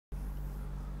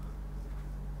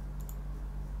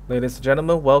Ladies and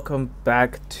gentlemen, welcome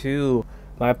back to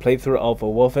my playthrough of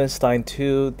Wolfenstein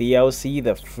 2 DLC,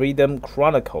 The Freedom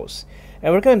Chronicles.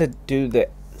 And we're going to do the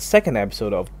second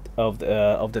episode of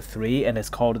the three, and it's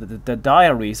called the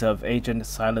Diaries of Agent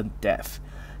Silent Death.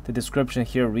 The description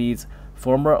here reads,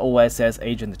 former OSS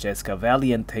agent Jessica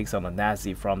Valiant takes on a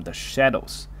Nazi from the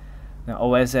shadows. Now,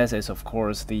 OSS is, of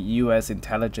course, the U.S.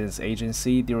 intelligence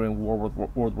agency during World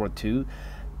War II.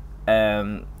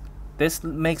 This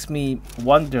makes me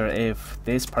wonder if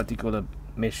this particular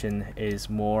mission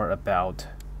is more about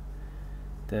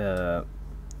the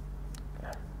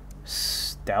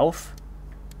stealth,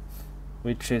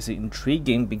 which is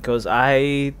intriguing because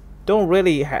I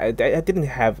didn't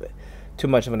have too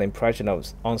much of an impression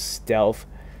on stealth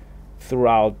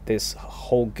throughout this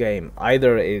whole game.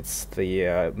 Either it's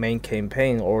the main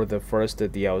campaign or the first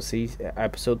DLC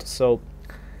episode. So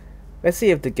let's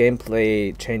see if the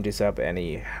gameplay changes up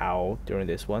anyhow during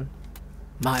this one.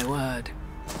 My word.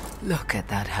 Look at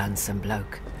that handsome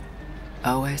bloke.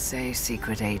 OSA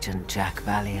secret agent Jack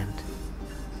Valiant.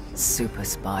 Super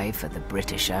spy for the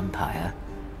British Empire.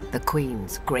 The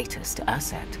Queen's greatest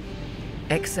asset.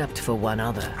 Except for one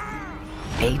other.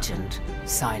 Agent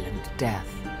Silent Death.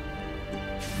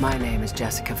 My name is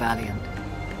Jessica Valiant.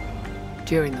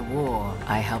 During the war,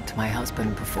 I helped my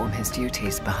husband perform his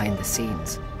duties behind the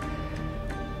scenes.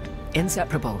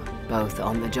 Inseparable, both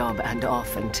on the job and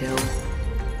off until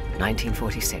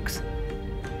 1946.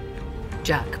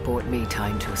 Jack bought me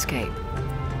time to escape.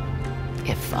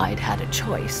 If I'd had a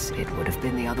choice, it would have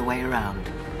been the other way around.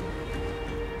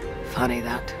 Funny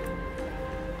that.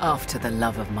 After the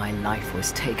love of my life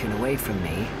was taken away from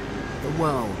me, the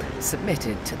world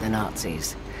submitted to the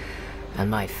Nazis,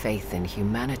 and my faith in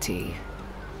humanity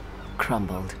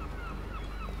crumbled.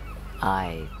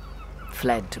 I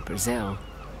fled to Brazil,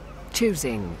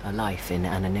 choosing a life in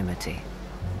anonymity.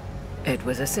 It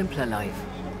was a simpler life.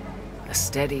 A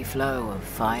steady flow of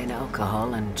fine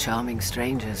alcohol and charming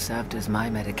strangers served as my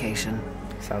medication.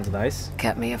 Sounds nice.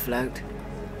 Kept me afloat,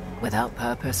 without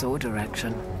purpose or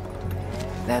direction.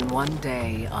 Then one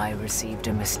day, I received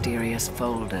a mysterious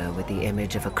folder with the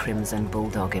image of a crimson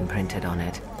bulldog imprinted on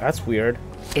it. That's weird.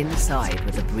 Inside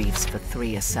were the briefs for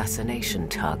 3 assassination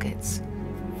targets.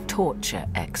 Torture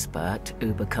expert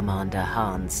Uber-Commander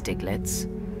Hans Stiglitz,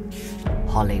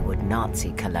 Hollywood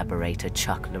Nazi collaborator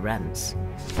Chuck Lorentz,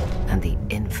 and the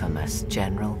infamous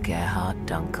General Gerhard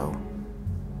Dunkel.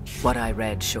 What I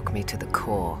read shook me to the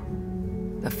core.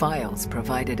 The files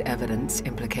provided evidence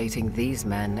implicating these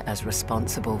men as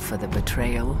responsible for the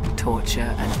betrayal,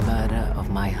 torture, and murder of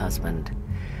my husband.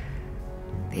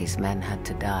 These men had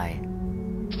to die,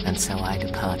 and so I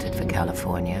departed for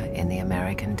California in the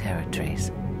American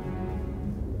territories.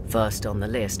 First on the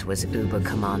list was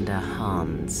Uber-Commander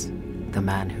Hans, the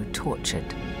man who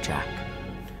tortured Jack.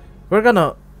 We're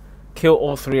gonna kill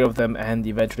all 3 of them and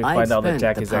eventually find out that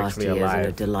Jack is actually alive. I'd spent the past years in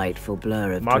a delightful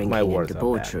blur of drinking and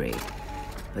debauchery.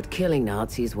 But killing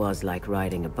Nazis was like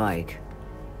riding a bike.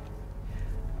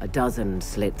 A dozen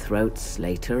slit throats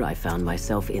later, I found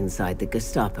myself inside the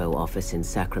Gestapo office in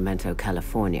Sacramento,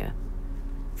 California.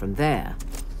 From there,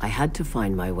 I had to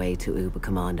find my way to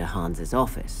Uber-Commander Hans's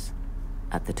office,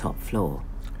 at the top floor.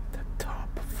 The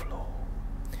top floor.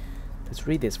 Let's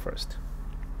read this first.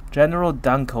 General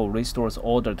Dunkel restores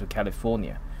order to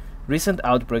California. Recent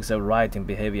outbreaks of rioting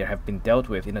behavior have been dealt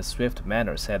with in a swift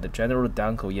manner, said General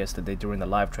Dunkel yesterday during a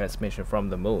live transmission from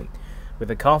the moon.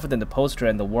 With a confident posture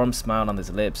and a warm smile on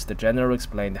his lips, the general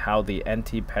explained how the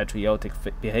anti-patriotic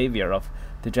behavior of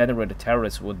degenerate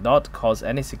terrorists would not cause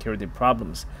any security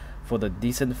problems for the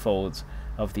decent folks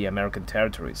of the American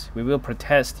territories. We will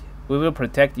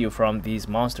protect you from these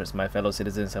monsters, my fellow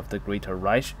citizens of the Greater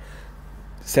Reich,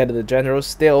 said the general.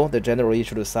 Still, the general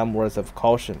issued some words of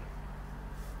caution.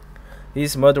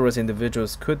 These murderous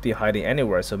individuals could be hiding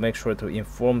anywhere, so make sure to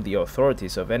inform the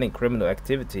authorities of any criminal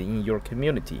activity in your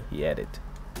community, he added.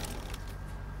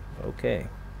 Okay.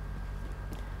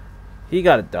 He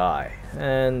gotta die.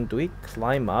 And do we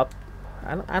climb up?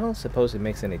 I don't suppose it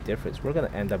makes any difference. We're gonna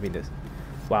end up in this.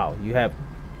 Wow, you have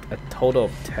a total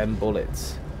of 10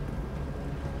 bullets.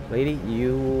 Lady,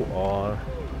 you are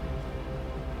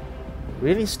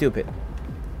really stupid.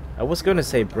 I was gonna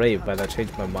say brave, but I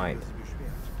changed my mind.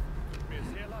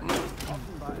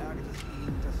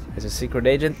 As a secret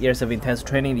agent, years of intense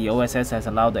training, the OSS has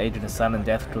allowed the agent Silent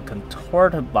Death to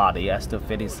contort her body as to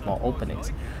fit in small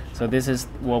openings. So this is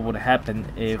what would happen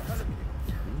if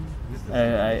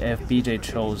BJ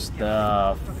chose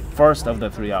the first of the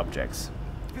 3 objects,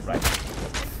 right?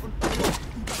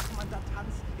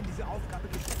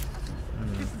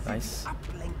 Nice.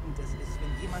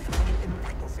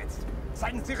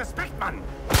 Zeigen Sie Respekt, Mann!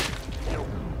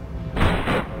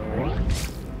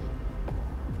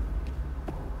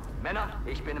 Männer,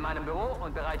 ich bin in meinem Büro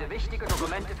und bereite wichtige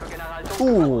Dokumente für General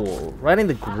Ooh, right in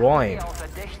the groin. Achten Sie auf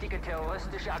verdächtige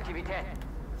terroristische Aktivitäten.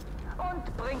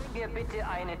 Und bringt mir bitte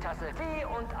eine Tasse Tee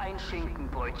und ein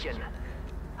Schinkenbrötchen.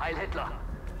 Heil Hitler!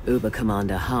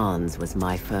 Uber-Commander Hans was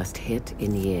my first hit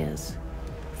in years.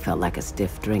 Felt like a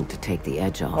stiff drink to take the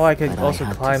edge off, Oh, I can but also I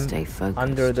had climb to stay focused.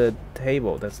 under the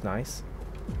table. That's nice.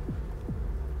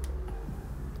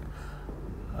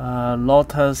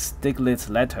 Lotus Stiglitz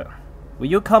letter. Will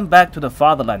you come back to the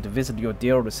fatherland to visit your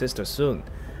dear older sister soon?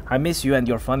 I miss you and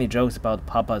your funny jokes about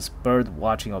Papa's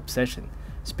bird-watching obsession.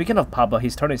 Speaking of Papa,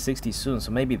 he's turning 60 soon,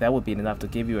 so maybe that would be enough to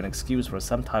give you an excuse for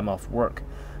some time off work.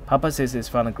 Papa says he's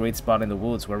found a great spot in the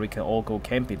woods where we can all go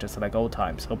camping just like old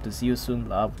times. Hope to see you soon.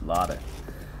 Love, Lotta.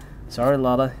 Sorry,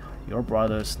 Lotta, your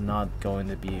brother's not going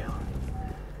to be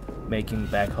making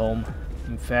back home.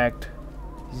 In fact,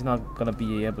 he's not gonna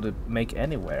be able to make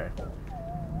anywhere.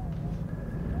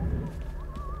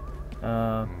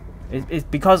 It's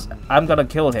because I'm gonna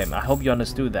kill him. I hope you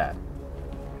understood that.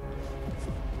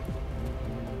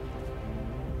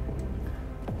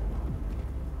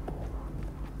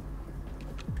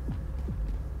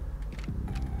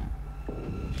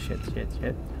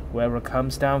 Shit. Whoever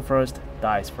comes down first,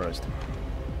 dies first.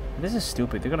 This is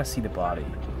stupid. They're gonna see the body.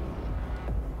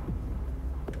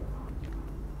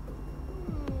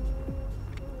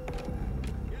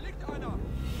 Hier liegt einer!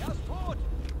 Er ist tot!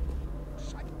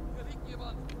 Scheiße, hier liegt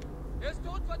jemand! Er ist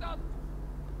tot, verdammt!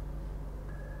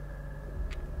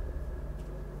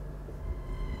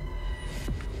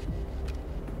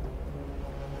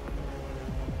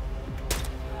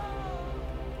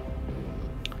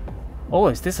 Oh,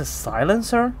 is this a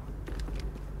silencer?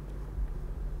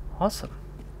 Awesome.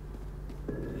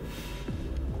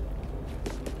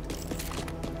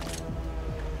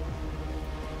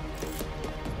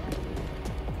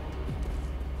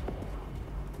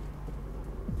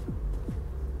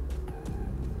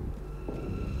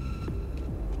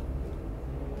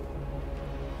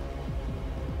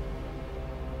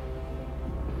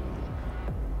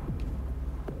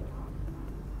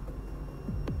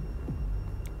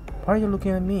 Why are you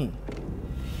looking at me?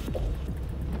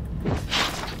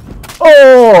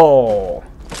 Oh!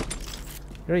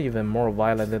 You're even more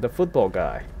violent than the football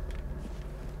guy.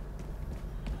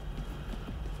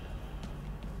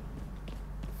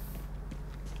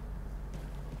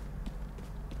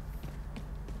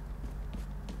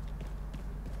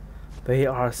 They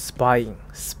are spying.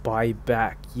 Spy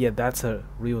back. Yeah, that's a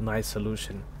real nice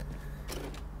solution.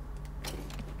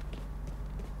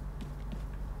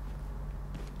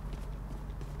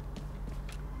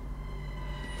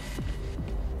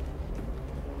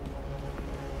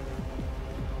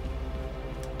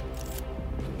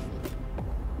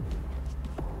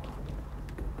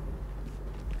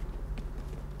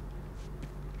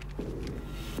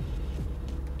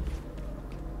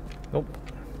 Nope.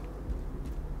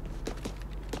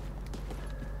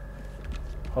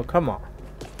 Oh, come on.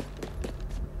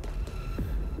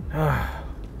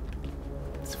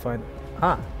 Let's find...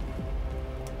 Ah!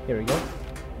 Here we go.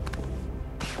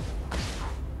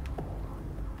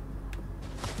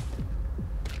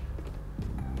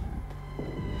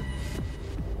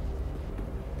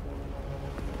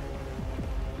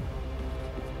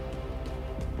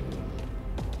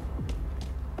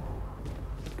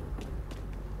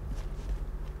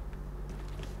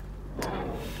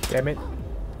 Damn it.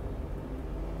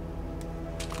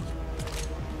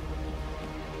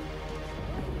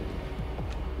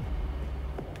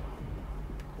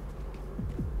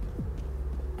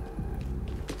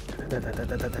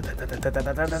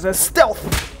 Stealth!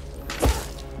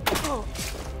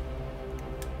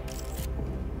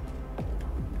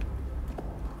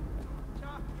 Tja,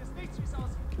 hier ist nichts, wie es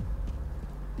aussieht.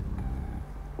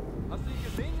 Hast du ihn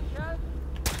gesehen, den Kerl?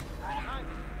 Nein.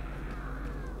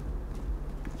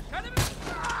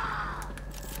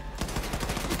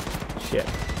 Shit.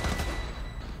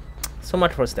 So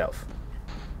much for stealth.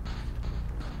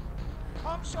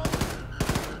 Komm schon!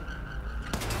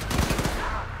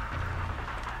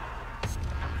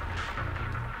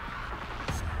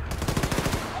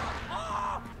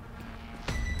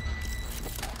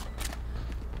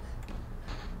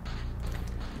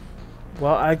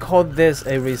 Well, I call this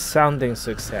a resounding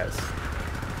success.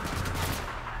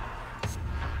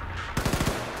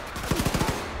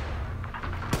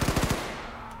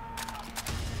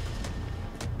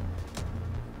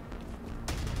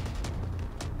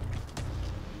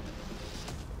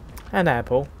 An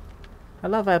apple. I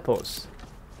love apples.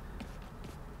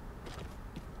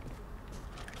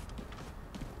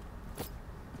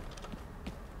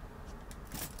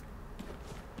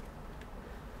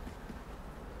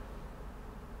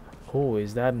 Oh,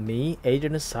 is that me?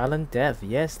 Agent of Silent Death.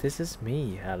 Yes, this is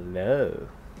me. Hello.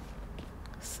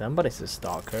 Somebody's a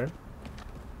stalker.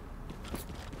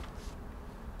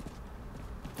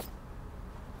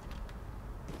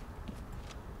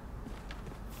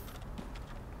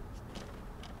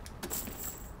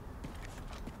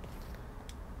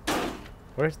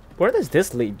 Where does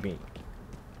this lead me?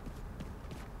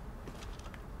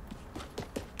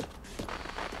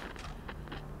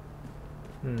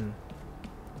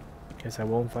 Guess I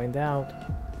won't find out.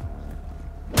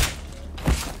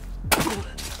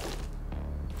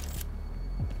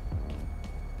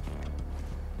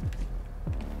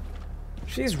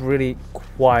 She's really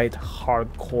quite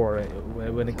hardcore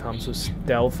when it comes to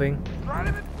stealthing.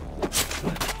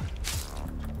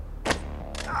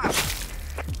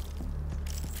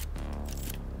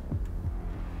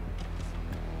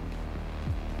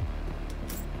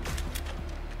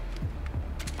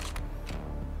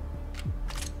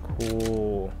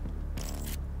 Cool.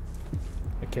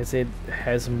 I guess it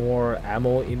has more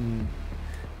ammo in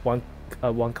one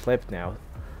clip now.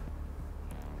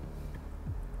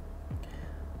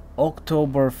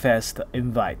 Oktoberfest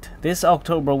invite. This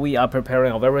October we are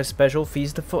preparing a very special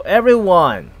feast for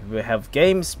everyone. We have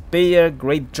games, beer,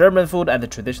 great German food, and the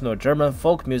traditional German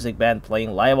folk music band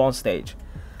playing live on stage.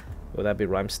 Will that be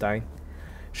Rammstein?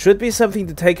 Should be something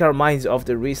to take our minds off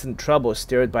the recent trouble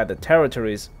stirred by the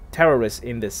terrorists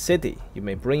in the city. You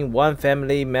may bring one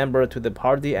family member to the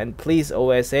party and please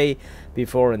OSA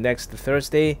before next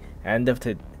Thursday, end of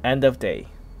day.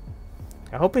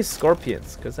 I hope it's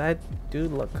Scorpions, because I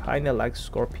do kind of like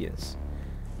Scorpions.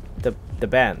 The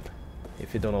band,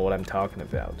 if you don't know what I'm talking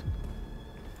about.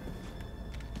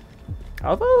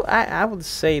 Although I would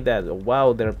say that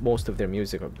while most of their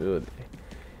music are good,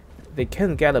 they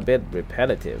can get a bit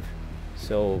repetitive.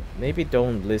 So maybe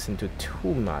don't listen to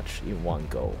too much in one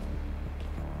go.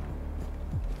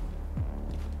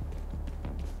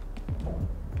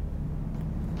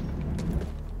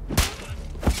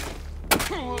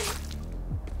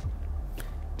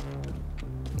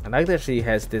 I like that she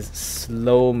has this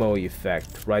slow-mo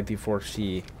effect right before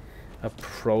she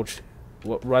approaches,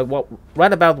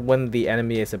 right about when the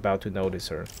enemy is about to notice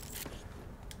her.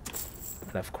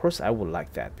 And of course I would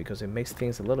like that because it makes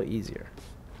things a little easier.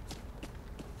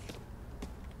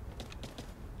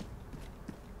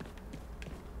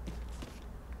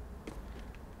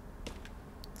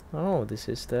 Oh, this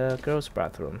is the girls'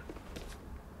 bathroom.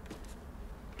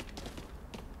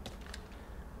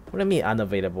 What do you mean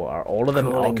unavailable? Are all of them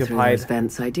Crawling occupied? Through those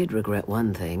vents, I did regret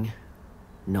one thing.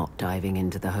 Not diving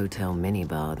into the hotel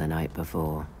minibar the night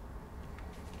before.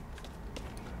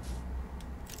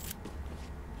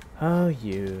 Oh,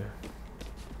 you.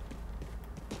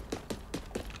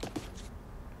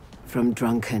 From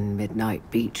drunken midnight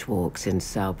beach walks in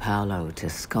Sao Paulo to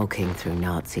skulking through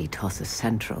Nazi Tossa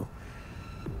Central,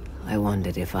 I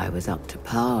wondered if I was up to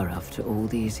par after all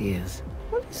these years.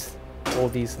 What is all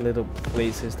these little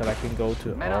places that I can go to?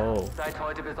 Männer, Oh. seid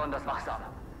heute besonders wachsam.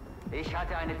 Ich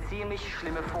hatte eine ziemlich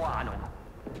schlimme Vorahnung.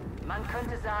 Man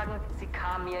könnte sagen, sie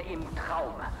kam mir im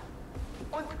Traum.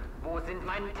 Und wo sind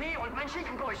mein Tee und mein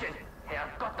Schinkenbrötchen?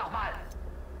 Herrgott nochmal!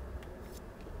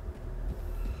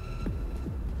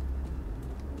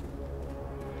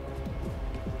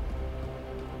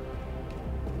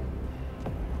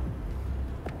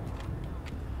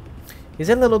 Is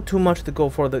it a little too much to go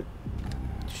for the...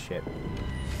 Shit.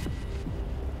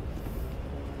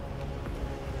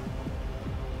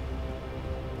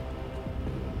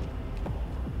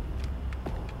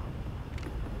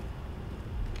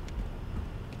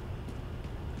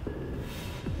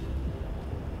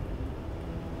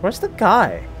 Where's the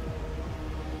guy?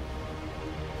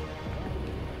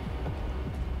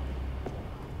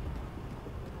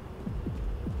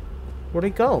 Where'd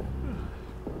he go?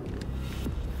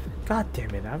 God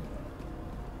damn it,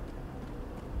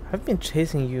 I've been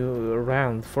chasing you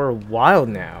around for a while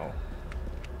now.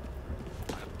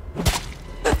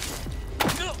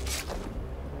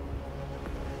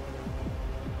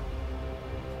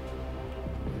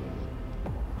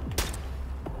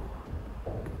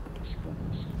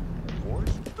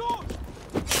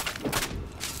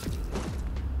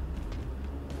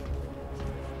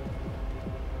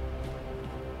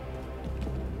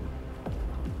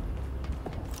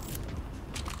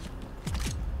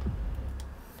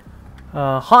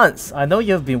 Hans, I know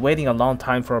you've been waiting a long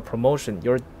time for a promotion.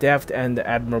 Your deft and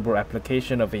admirable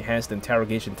application of enhanced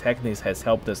interrogation techniques has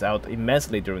helped us out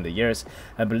immensely during the years,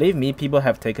 and believe me, people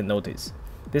have taken notice.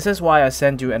 This is why I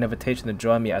sent you an invitation to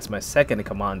join me as my second in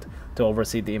command to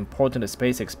oversee the important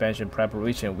space expansion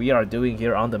preparation we are doing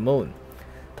here on the moon.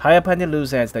 Tie up any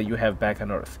loose ends that you have back on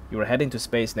Earth. You are heading to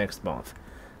space next month.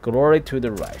 Glory to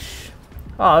the Reich.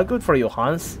 Ah, good for you,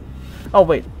 Hans. Oh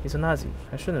wait, he's a Nazi.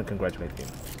 I shouldn't congratulate him.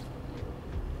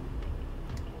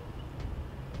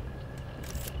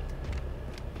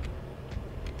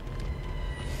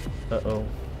 Uh-oh.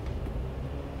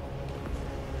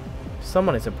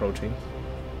 Someone is approaching.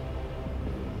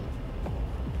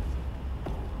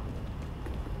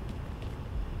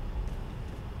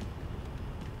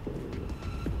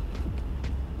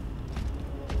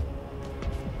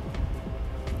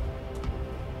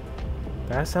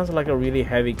 That sounds like a really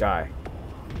heavy guy.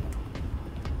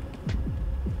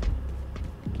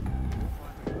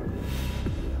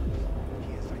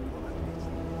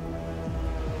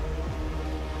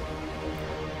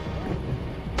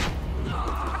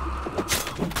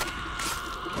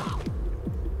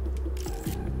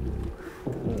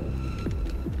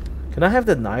 Can I have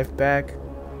the knife back?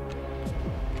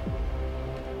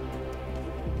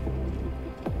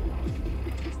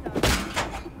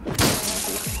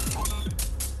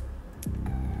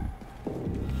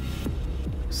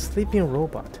 Sleeping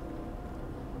robot.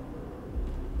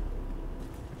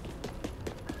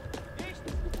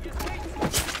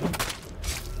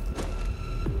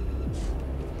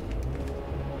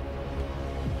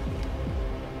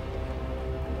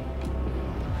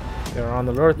 They're on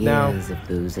alert now. Years of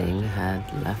boozing had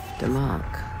left a mark.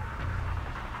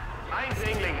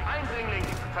 Eindringling, Eindringling!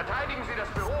 Verteidigen Sie das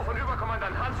Büro von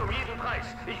Überkommandant Hans um jeden Preis.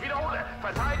 Ich wiederhole,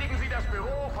 verteidigen Sie das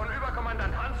Büro von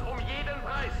Überkommandant Hans um jeden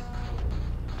Preis.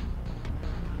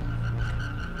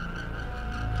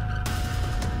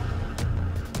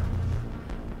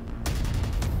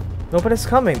 Nobody's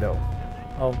coming though.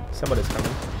 Oh, somebody's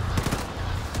coming.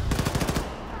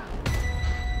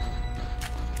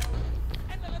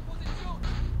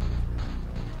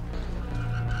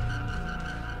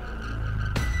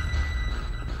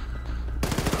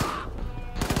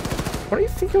 Where do you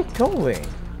think you're going?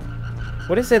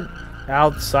 What is it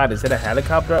outside? Is it a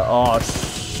helicopter? Oh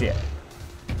shit.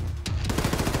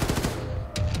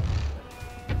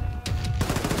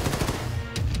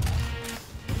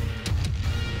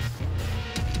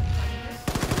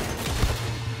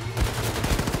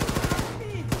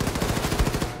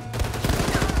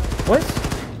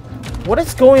 What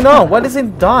is going on? Why does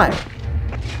it die?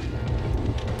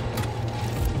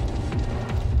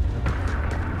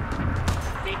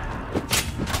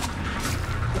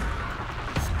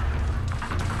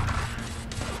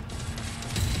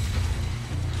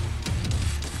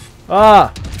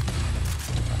 Ah!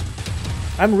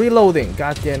 I'm reloading.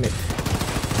 God damn it.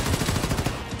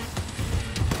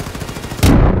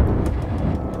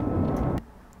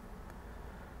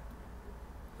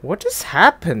 What just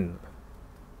happened?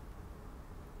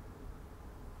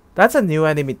 That's a new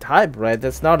enemy type, right?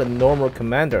 That's not a normal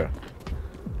commander.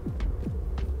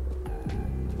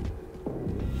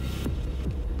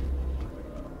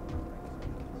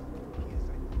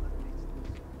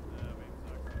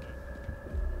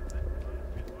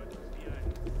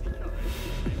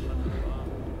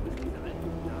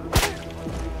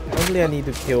 Probably I need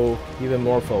to kill even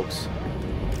more folks.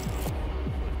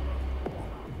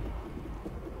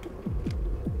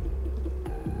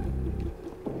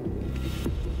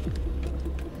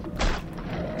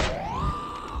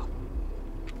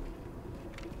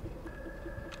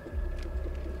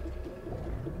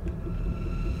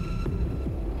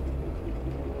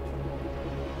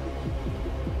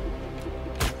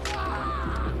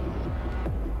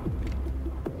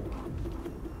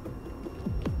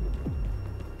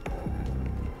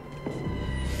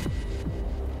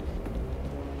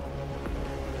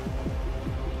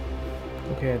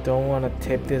 Okay, I don't want to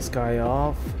tip this guy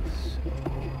off.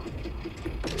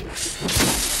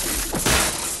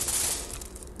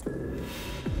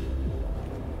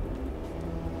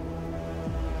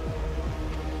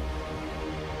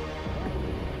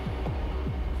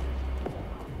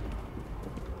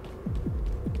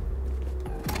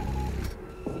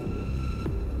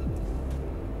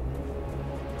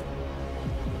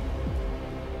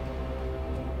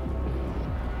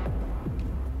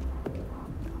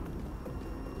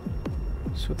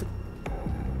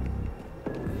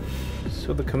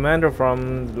 So the commander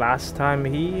from last time,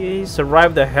 he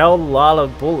survived a hell lot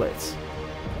of bullets.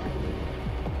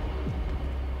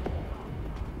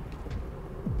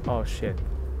 Oh shit.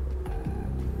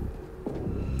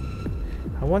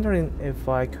 I'm wondering if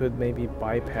I could maybe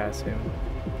bypass him.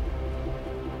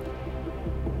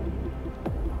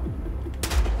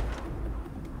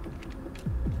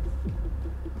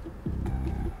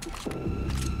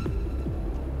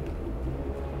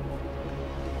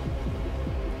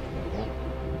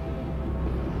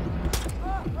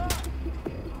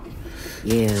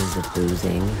 Years of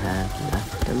boozing had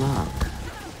left a mark.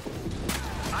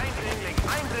 Eindringling,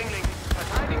 Eindringling!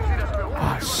 Verteidigen Sie das Büro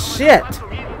Ah, von shit! Überkommandant Hans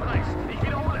um jeden Preis. Ich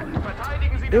wiederhole,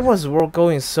 verteidigen Sie It das... was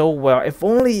going so well. If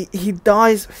only he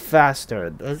dies faster.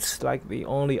 That's like the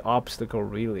only obstacle,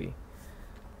 really.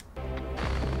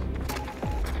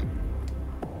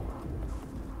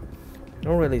 I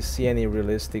don't really see any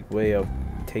realistic way of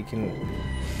taking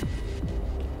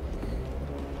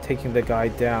the guy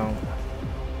down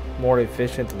more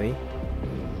efficiently.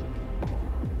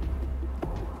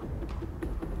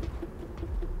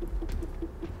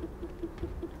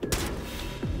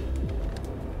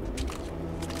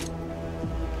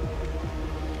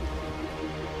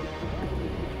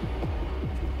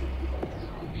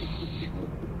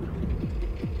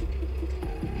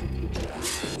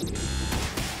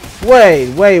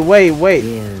 Wait.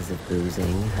 Years of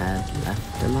boozing had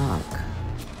left a mark.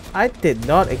 I did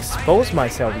not expose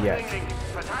myself yet. Eindringling,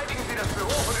 verteidigen Sie das Büro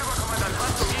von Überkommandant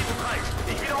Hans um jeden Preis.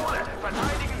 Ich wiederhole,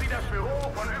 verteidigen Sie das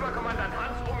Büro von Überkommandant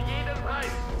Hans um jeden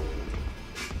Preis.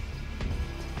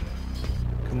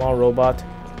 Come on, robot.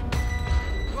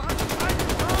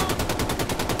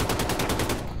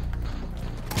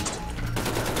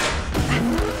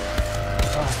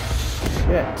 Oh,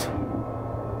 shit.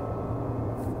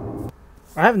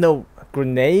 I have no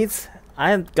grenades.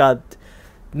 I've got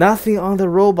nothing on the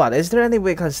robot. Is there any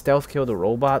way I can stealth kill the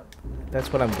robot?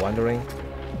 That's what I'm wondering.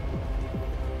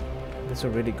 That's a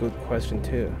really good question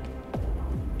too.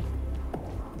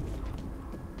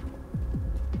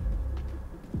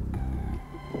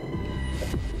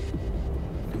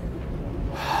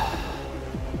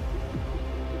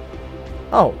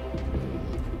 Oh,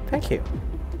 thank you.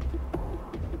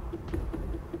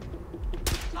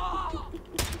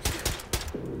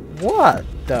 What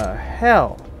the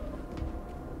hell?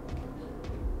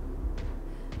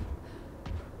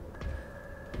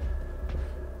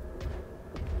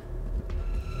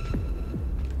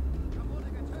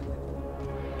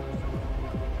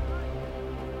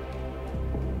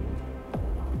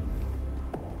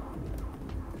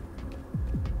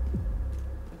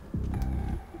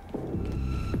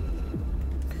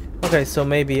 Okay, so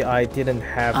maybe I didn't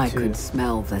have I to. could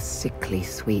smell the sickly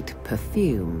sweet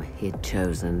perfume he'd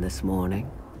chosen this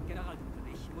morning. General,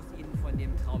 ich muss Ihnen von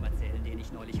dem Traum erzählen, den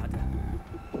ich neulich hatte.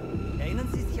 Erinnern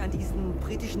Sie sich an diesen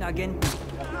britischen Agenten?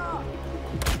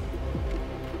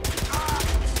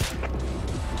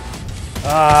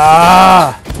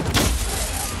 Ah!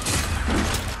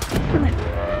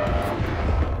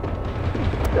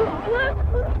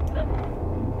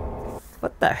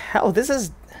 What the hell? This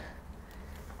is...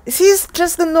 He's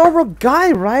just a normal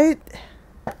guy, right?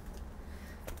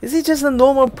 Is he just a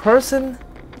normal person?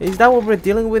 Is that what we're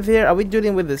dealing with here? Are we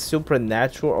dealing with the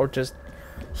supernatural or just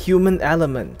human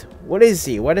element? What is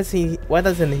he? Why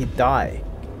doesn't he die?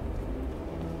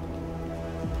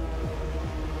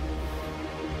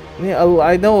 Yeah,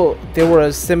 I know there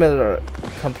were similar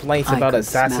complaints about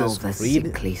Assassin's Creed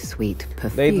sickly sweet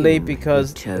perfume lately,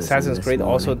 because he'd chosen Assassin's this Creed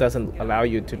also morning. doesn't allow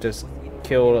you to just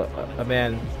kill a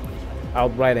man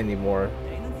outright anymore.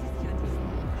 Erinnern Sie sich an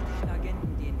diesen britischen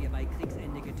Agenten, den wir bei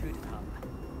Kriegsende getötet haben?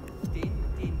 Den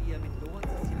wir mit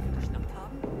Lorenz Hilfe geschnappt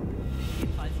haben?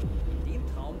 Jedenfalls, in dem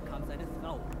Traum kam seine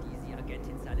Frau, die Sie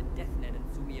Agentin Silent Death nennen,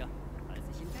 zu mir, als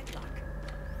ich im Bett lag.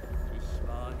 Ich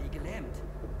war wie gelähmt,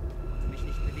 konnte mich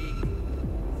nicht bewegen.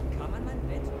 Sie kam an mein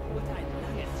Bett, holte ein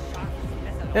langes, scharfes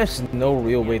Messer raus. There's no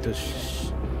real way to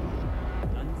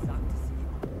Dann sagte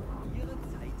sie, Ihre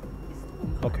Zeit ist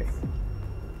Okay.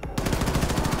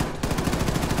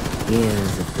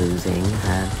 Years of boozing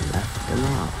had left a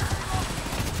mark.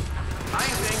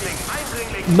 Eindringling,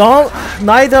 Eindringling! No,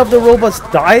 neither of the robots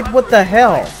died? What the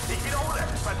hell? Ich wiederhole,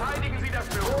 verteidigen Sie das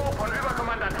Büro von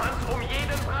Überkommandant Hans um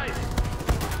jeden Preis.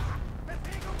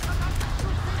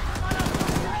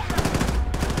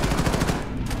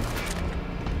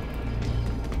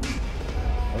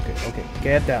 Okay,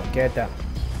 get down.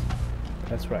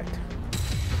 That's right.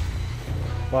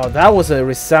 Wow, that was a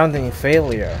resounding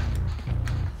failure.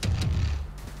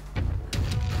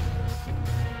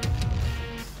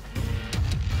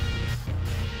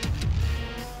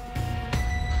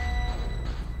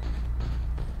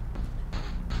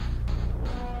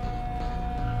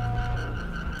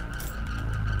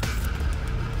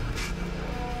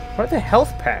 What are the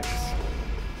health packs?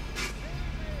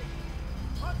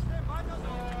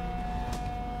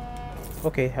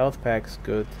 Okay, health packs,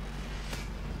 good.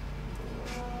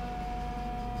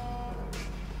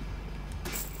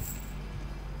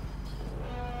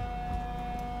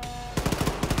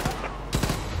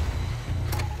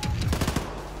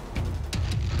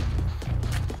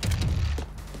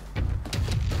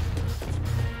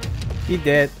 He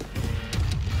did.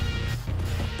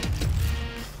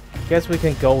 Guess we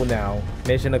can go now.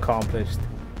 Mission accomplished.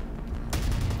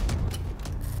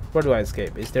 Where do I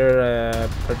escape? Is there a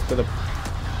particular...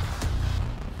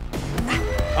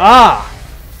 Ah!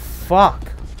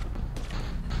 Fuck!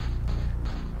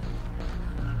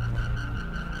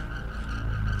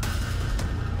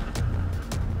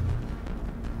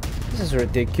 This is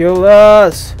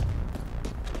ridiculous!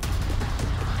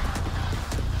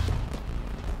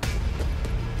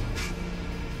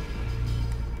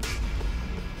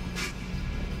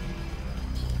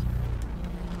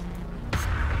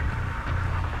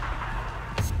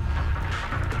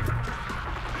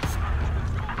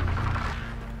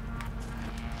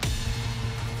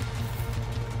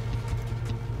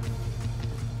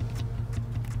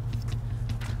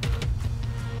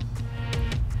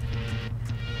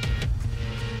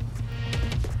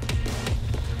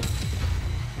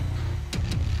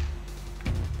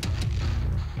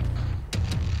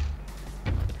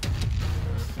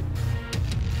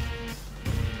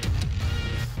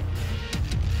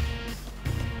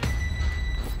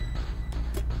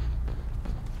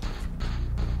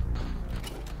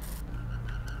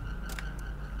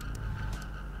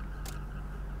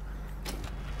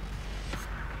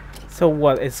 So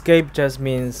what? Escape just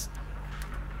means...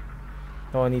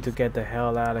 Oh, I need to get the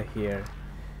hell out of here.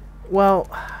 Well,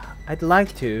 I'd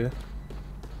like to.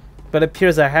 But it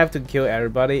appears I have to kill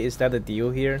everybody. Is that the deal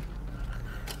here?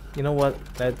 You know what?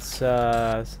 Let's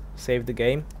save the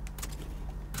game.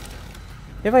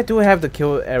 If I do have to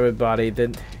kill everybody,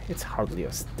 then it's hardly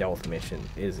a stealth mission,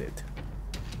 is it?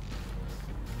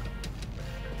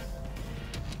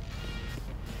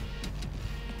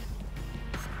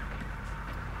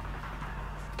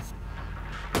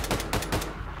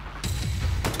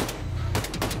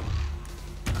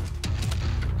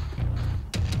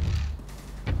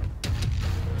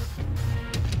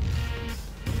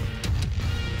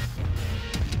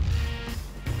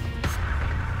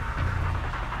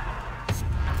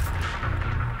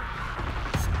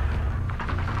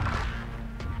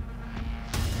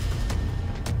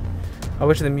 I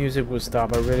wish the music would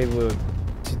stop. I really would,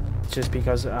 just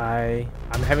because I'm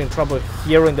having trouble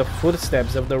hearing the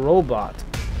footsteps of the robot.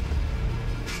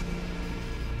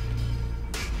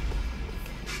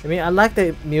 I mean, I like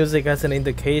the music as an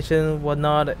indication,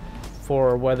 whatnot,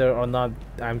 for whether or not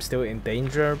I'm still in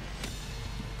danger.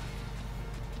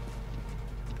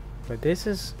 But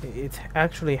it's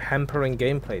actually hampering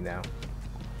gameplay now.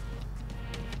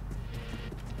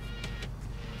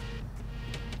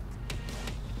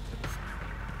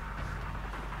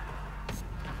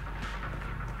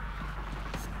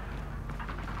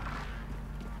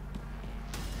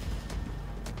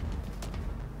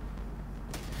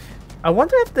 I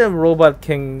wonder if the robot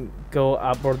can go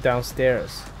up or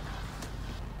downstairs.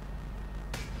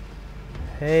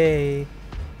 Hey.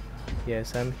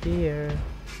 Yes, I'm here.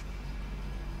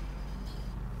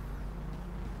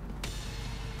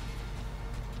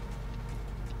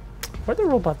 Where'd the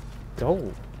robot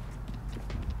go?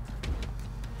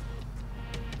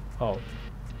 Oh.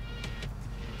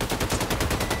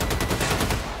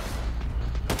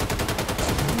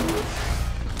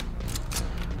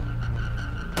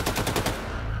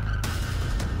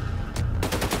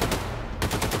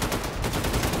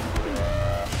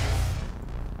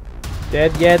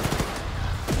 Dead yet?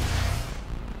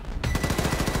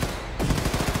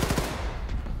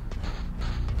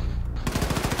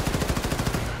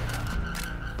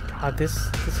 God, this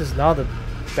is not the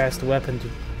best weapon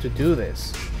to do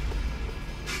this.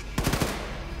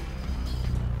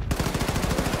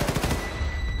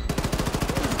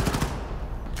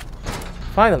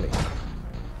 Finally.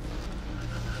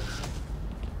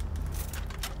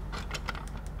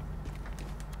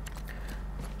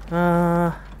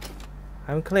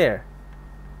 I'm clear.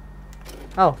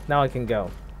 Oh, now I can go.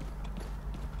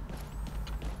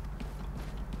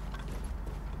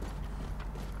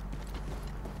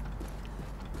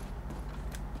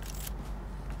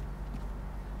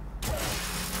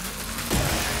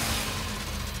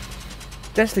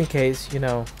 Just in case, you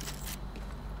know.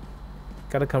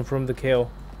 Gotta confirm the kill.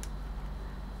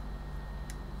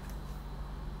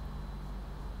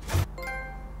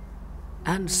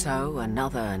 And so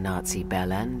another Nazi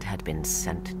bellend had been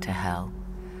sent to hell.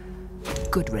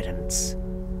 Good riddance,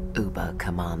 Uber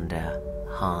Commander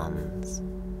Hans.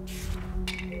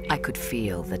 I could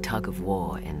feel the tug of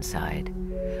war inside,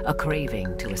 a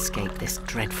craving to escape this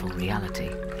dreadful reality.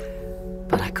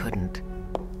 But I couldn't.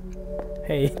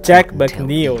 Hey, Jack Until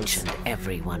McNeil. each and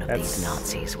every one of That's these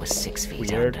Nazis was 6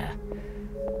 feet weird.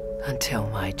 under. Until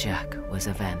my Jack was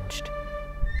avenged.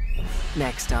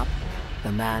 Next up,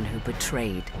 the man who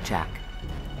betrayed Jack.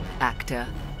 Actor,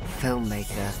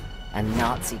 filmmaker, and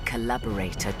Nazi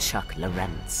collaborator Chuck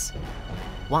Lorentz.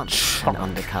 Once an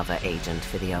undercover agent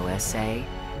for the OSA,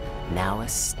 now a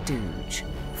stooge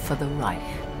for the Reich.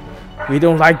 We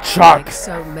don't like Chuck. Like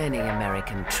so many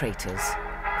American traitors,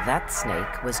 that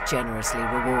snake was generously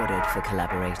rewarded for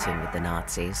collaborating with the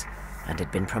Nazis and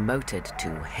had been promoted to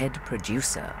head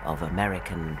producer of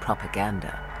American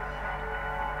propaganda.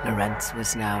 Lorentz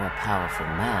was now a powerful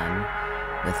man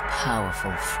with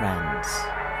powerful friends.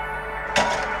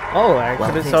 Oh, I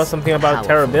actually saw something about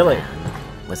terribility.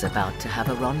 Was about to have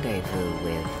a rendezvous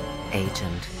with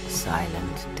Agent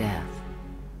Silent Death.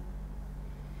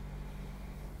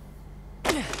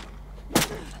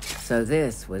 So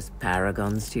this was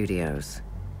Paragon Studios,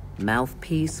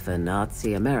 mouthpiece for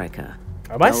Nazi America,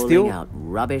 doling out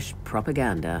rubbish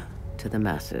propaganda to the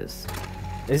masses.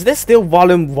 Is this still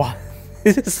volume 1?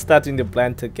 This is starting to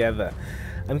blend together.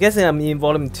 I'm guessing I'm in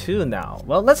volume 2 now.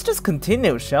 Well, let's just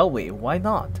continue, shall we? Why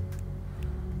not?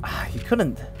 You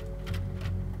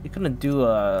couldn't do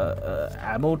a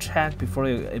ammo check before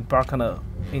you embark on a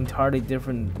entirely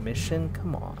different mission?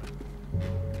 Come on.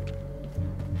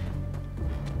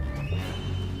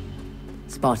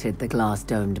 Spotted the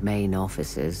glass-domed main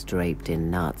offices draped in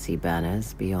Nazi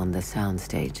banners beyond the sound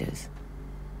stages.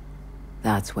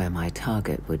 That's where my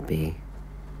target would be.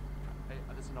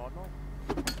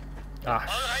 All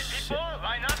right, people,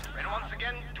 line up, and once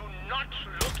again, do not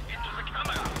look into the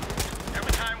camera.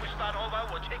 Every time we start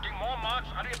over, we're taking more marks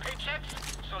out of your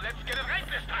paychecks, so let's get it right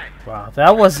this time. Wow,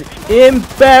 that was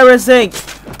embarrassing.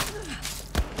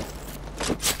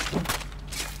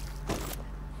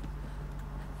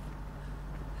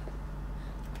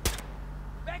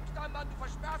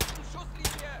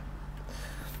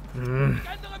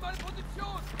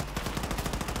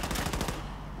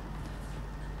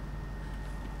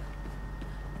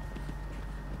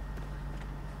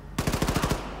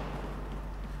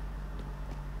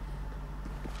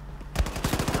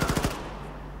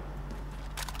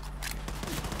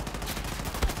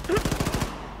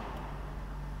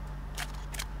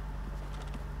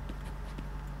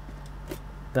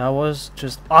 That was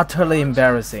just utterly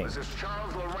embarrassing. This is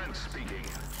Charles Lorentz speaking.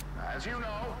 As you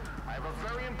know, I have a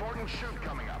very important shoot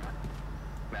coming up.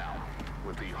 Now,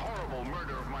 with the horrible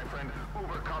murder of my friend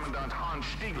Oberkommandant Hans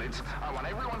Stieglitz, I want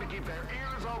everyone to keep their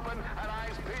ears open and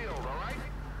eyes peeled, all right?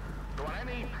 Don't want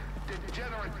any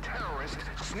degenerate terrorist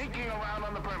sneaking around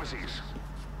on the premises.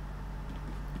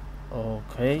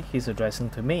 Okay, he's addressing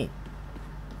to me.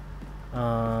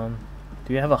 Do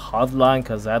you have a hotline?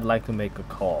 Because I'd like to make a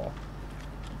call.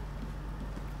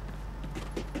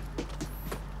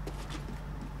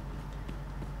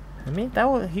 I mean,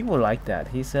 he would like that.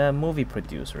 He's a movie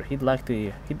producer. He'd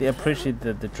appreciate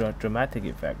the dramatic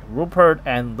effect. Rupert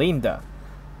and Linda.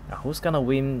 Now, who's gonna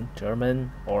win,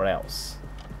 German or else?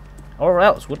 Or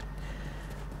else?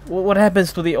 What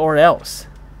happens to the or else?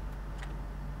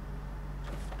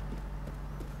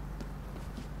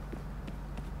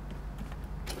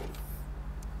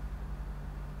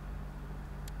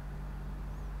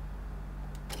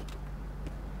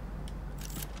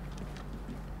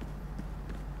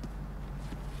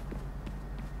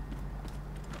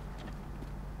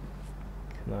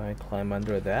 Can I climb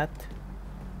under that?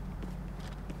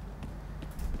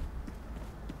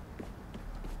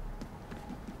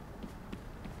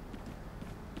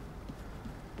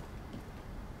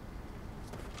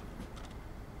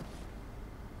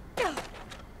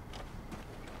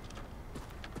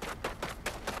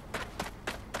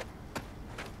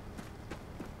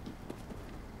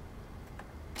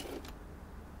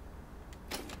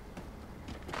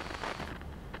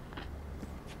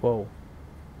 Whoa.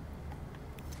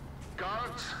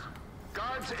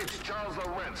 Guards, it's Charles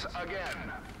Lorentz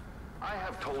again. I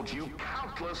have told you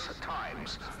countless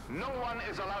times, no one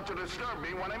is allowed to disturb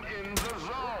me when I'm in the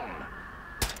zone.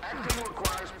 Acting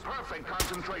requires perfect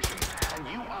concentration, and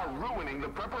you are ruining the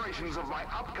preparations of my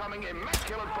upcoming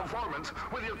immaculate performance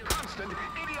with your constant,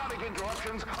 idiotic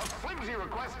interruptions of flimsy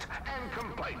requests and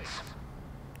complaints.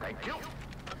 Thank you.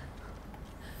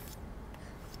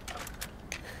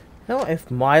 Now, if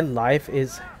my life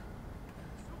is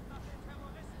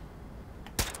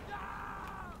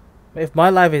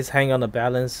hanging on a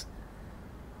balance,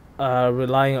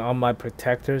 relying on my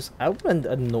protectors, I wouldn't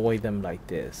annoy them like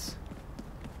this.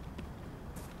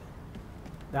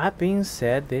 That being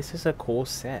said, this is a cool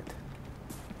set.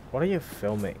 What are you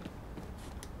filming?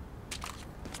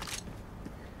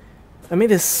 I mean,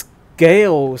 the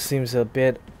scale seems a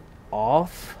bit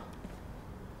off.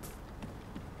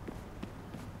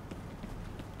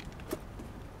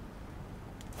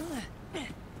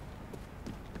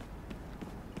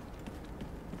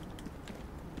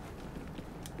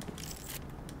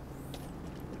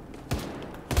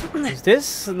 Is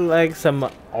this like some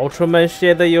Ultraman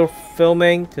shit that you're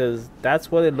filming? Cause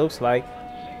that's what it looks like.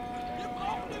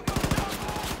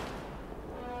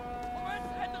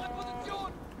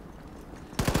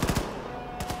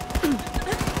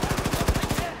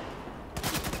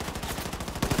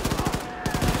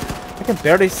 I can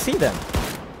barely see them.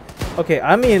 Okay,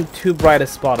 I'm in too bright a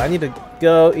spot. I need to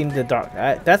go in the dark.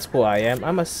 That's who I am.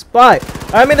 I'm a spy.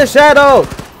 I'm in the shadows.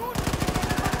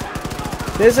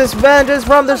 This is vengeance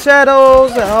from the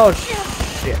shadows. Oh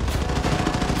shit!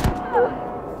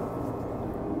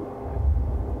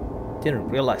 Didn't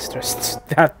realize there's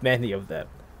that many of them.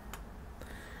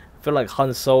 I feel like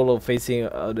Han Solo facing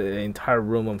the entire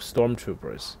room of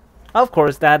stormtroopers. Of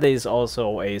course, that is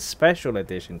also a special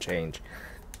edition change.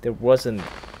 There wasn't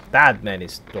that many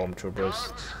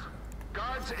stormtroopers.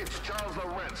 Guards, it's Charles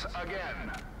Lawrence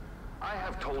again. I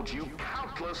have told you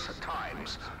countless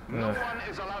times. No one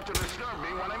is allowed to disturb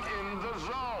me when I'm in the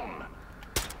zone.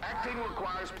 Acting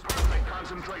requires perfect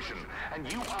concentration,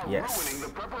 and you are ruining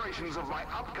the preparations of my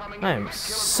upcoming I am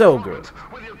so good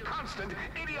with your constant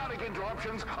idiotic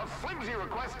interruptions of flimsy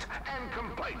requests and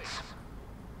complaints.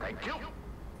 Thank you.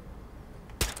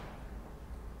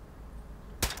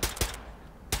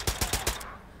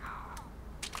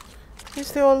 He's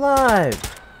still alive.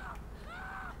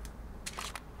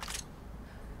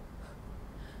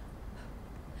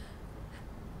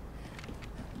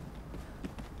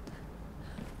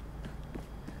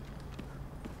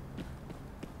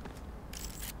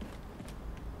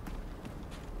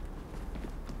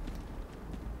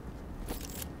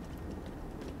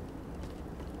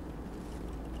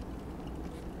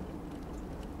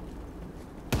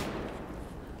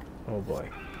 Oh boy.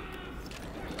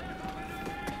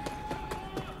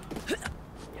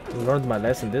 I learned my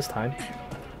lesson this time.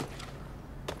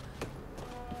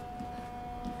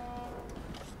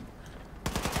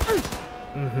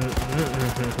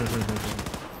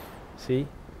 See?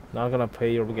 Not gonna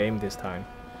play your game this time.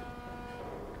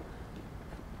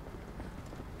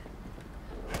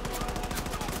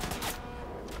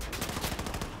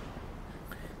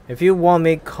 If you want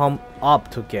me, come up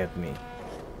to get me.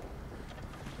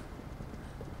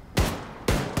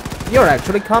 You're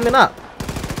actually coming up.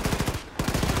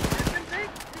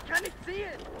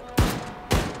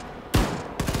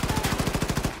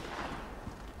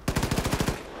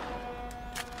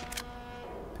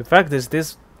 The fact is,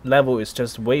 this level is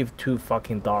just way too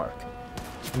fucking dark.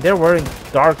 And they're wearing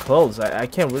dark clothes. I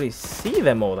can't really see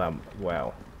them all that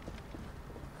well.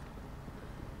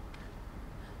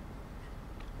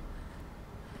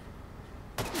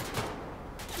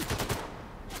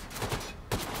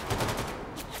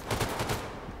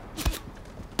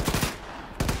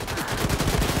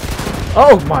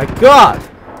 Oh my god!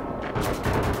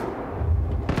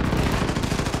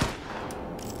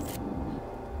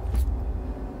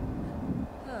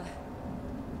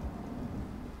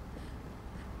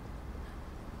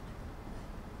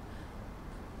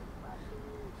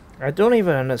 I don't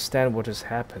even understand what has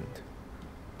happened.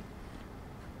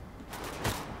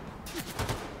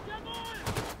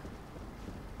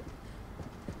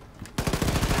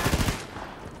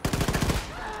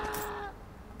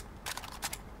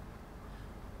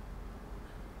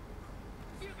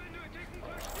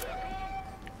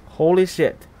 Holy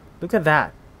shit. Look at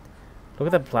that. Look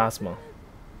at that plasma.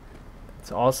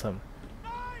 It's awesome.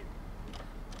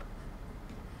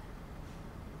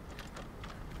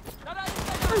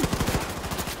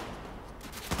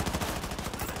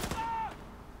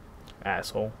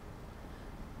 Asshole.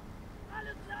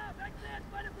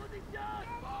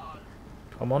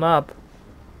 Come on up.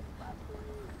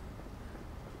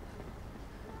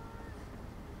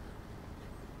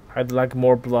 I'd like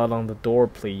more blood on the door,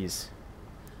 please.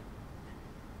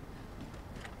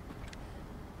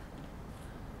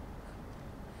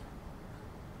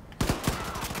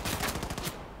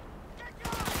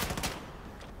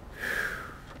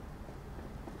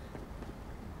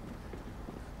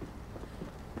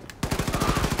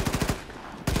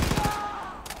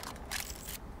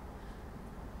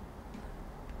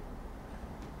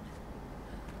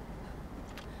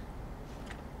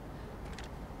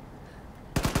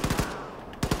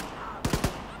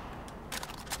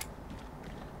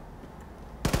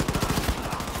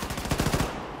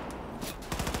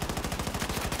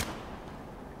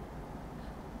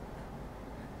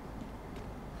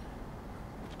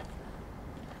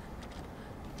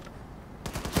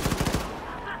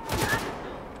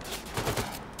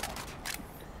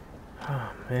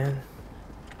 Man.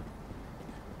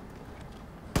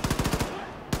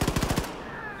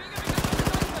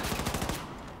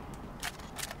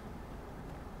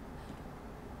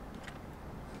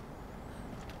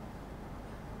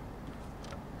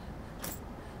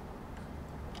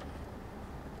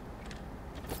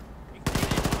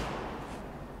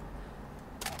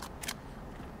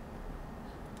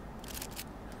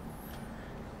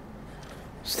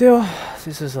 Still,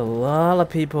 this is a lot of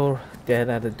people dead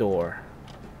at the door.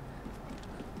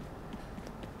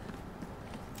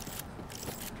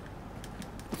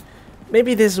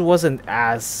 Maybe this wasn't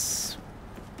as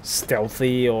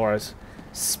stealthy or as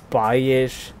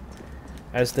spy-ish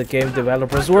as the game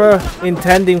developers were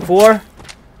intending for,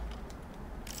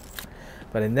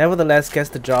 but it nevertheless gets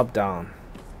the job done.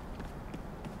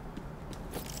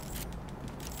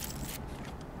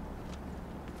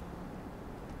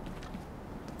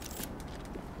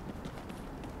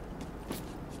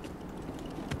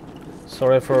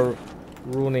 Sorry for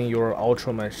ruining your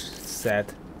Ultra Mesh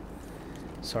set.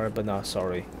 Sorry, but not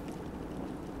sorry.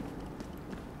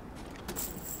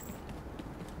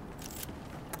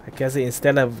 I guess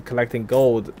instead of collecting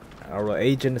gold, our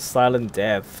agent Silent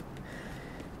Death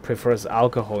prefers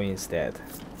alcohol instead.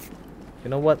 You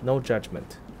know what? No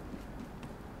judgment.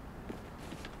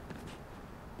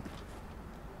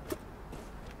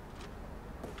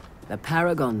 The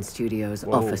Paragon Studios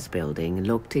office building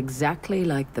looked exactly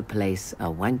like the place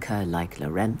a wanker like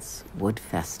Lorentz would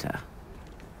fester.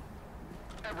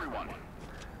 Everyone,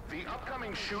 the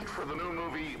upcoming shoot for the new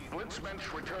movie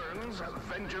Blitzmensch Returns,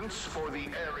 Vengeance for the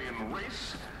Aryan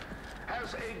Race,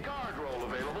 has a guard role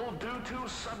available due to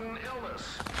sudden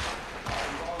illness.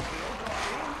 Involves no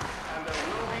talking, and there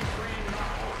will be 3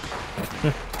 knockouts.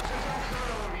 Since I'm sure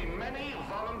there will be many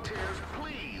volunteers,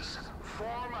 please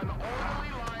form an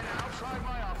orderly line outside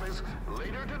my office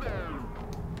later today.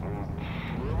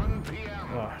 11 p.m.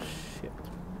 Oh shit.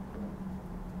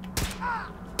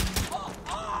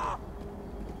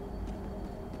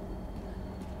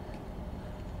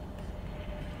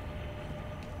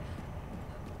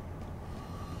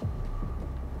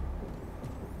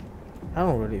 I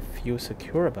don't really feel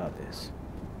secure about this.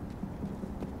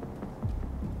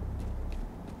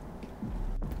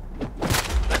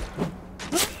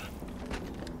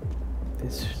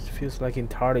 This feels like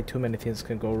entirely too many things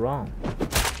can go wrong.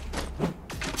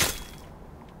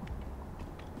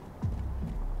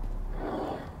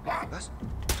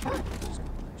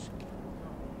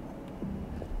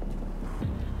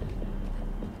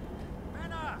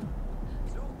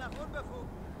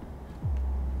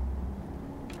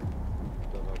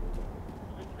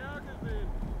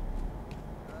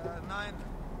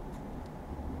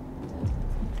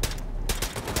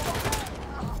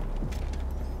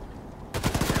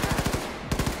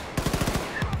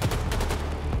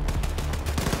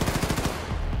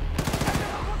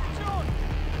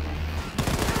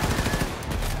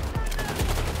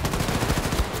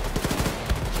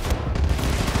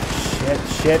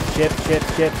 Shit.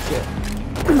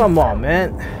 Come on,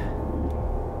 man.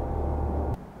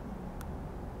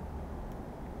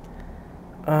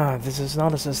 This is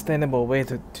not a sustainable way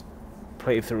to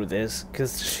play through this,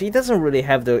 because she doesn't really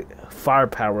have the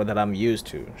firepower that I'm used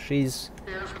to. She's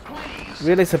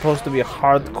really supposed to be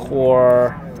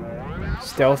hardcore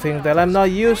stealthing that I'm not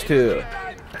used to.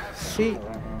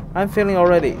 I'm feeling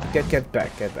already. Get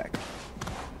back.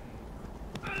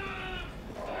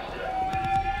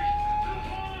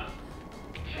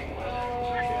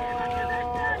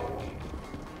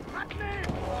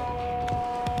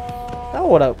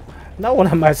 Now what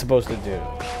am I supposed to do?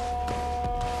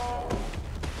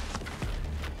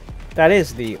 That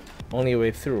is the only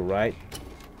way through, right?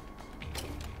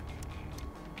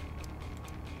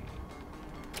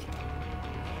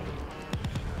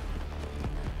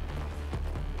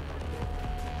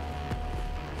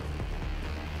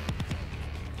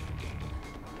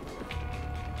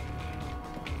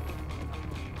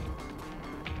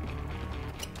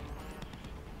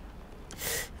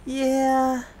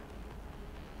 Yeah.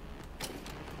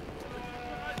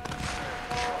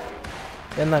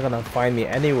 They're not gonna find me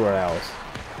anywhere else.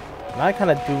 And I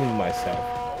kinda doomed myself.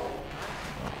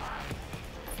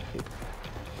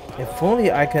 If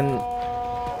only I can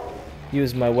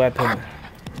use my weapon.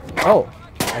 Oh,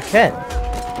 I can.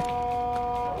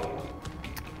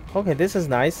 Okay, this is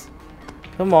nice.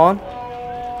 Come on.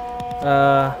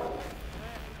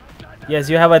 Yes,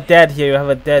 you have a dead here. You have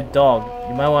a dead dog.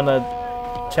 You might wanna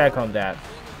check on that.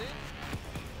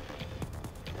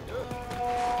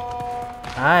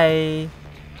 Hi.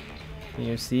 Can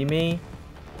you see me?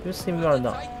 You see me or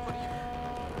not?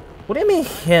 What do you mean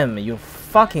him? You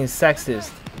fucking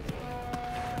sexist.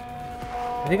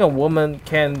 I think a woman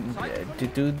can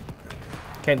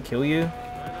kill you?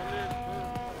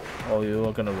 Oh, you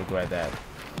are gonna regret that.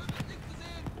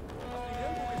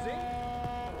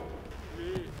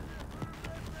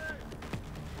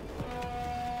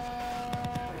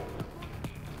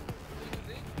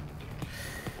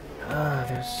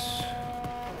 There's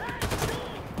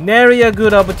nary a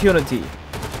good opportunity.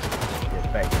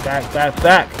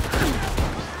 Back.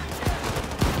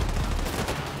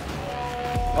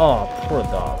 Oh, poor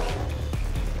dog.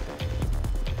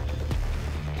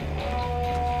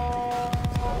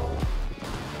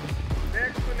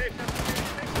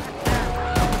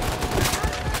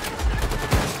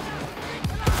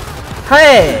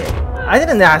 Hey! I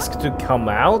didn't ask to come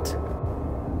out.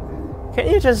 Can't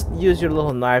you just use your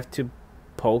little knife to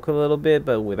poke a little bit,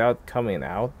 but without coming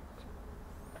out?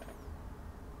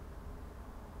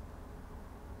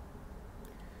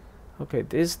 Okay,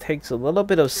 this takes a little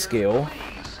bit of skill.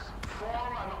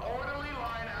 Form an orderly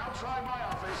line outside my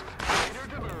office. Later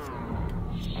to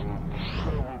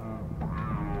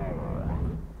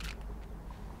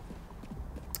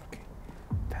Okay,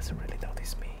 doesn't really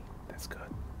notice me. That's good.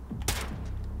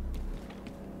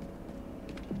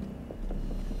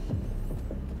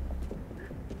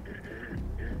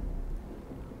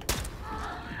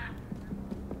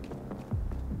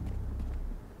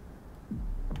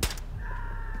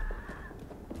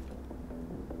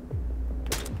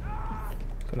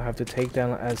 Gonna have to take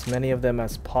down as many of them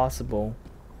as possible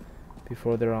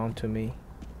before they're on to me.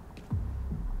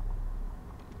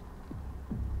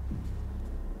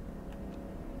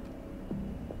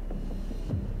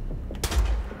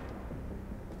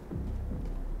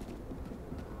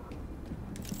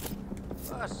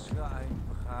 Was für ein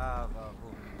braver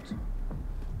Hund.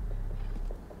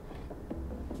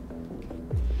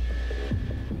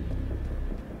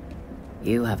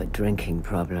 You have a drinking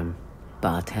problem,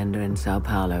 bartender in Sao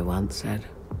Paulo once said.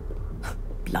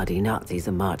 Bloody Nazis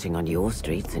are marching on your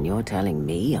streets and you're telling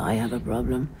me I have a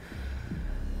problem?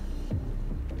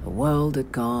 The world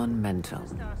had gone mental,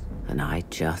 and I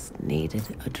just needed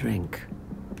a drink.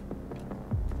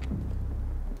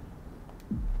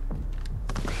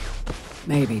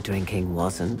 Maybe drinking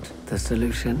wasn't the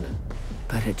solution,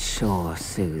 but it sure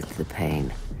soothed the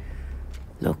pain.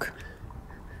 Look,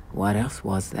 what else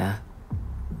was there?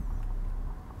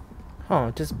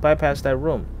 Huh, just bypass that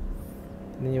room.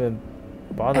 Didn't even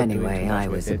bother doing Anyway, too much I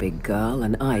with was a it. big girl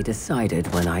and I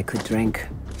decided when I could drink.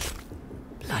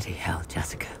 Bloody hell,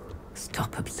 Jessica.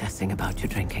 Stop obsessing about your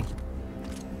drinking.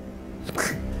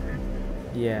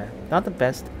 Yeah, not the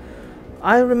best.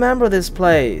 I remember this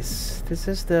place. This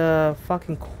is the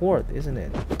fucking court, isn't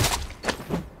it?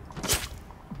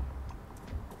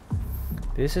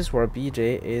 This is where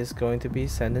BJ is going to be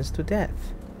sentenced to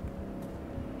death.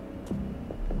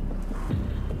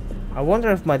 I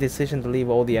wonder if my decision to leave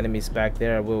all the enemies back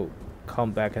there will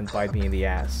come back and bite me in the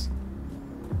ass.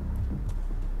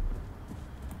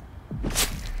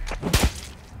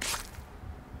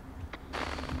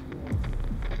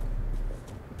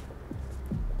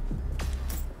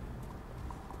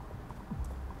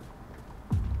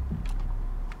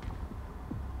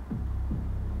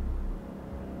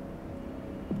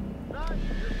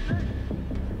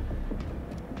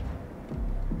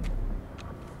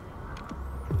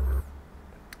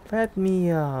 Let me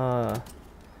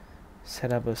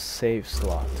set up a save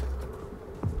slot.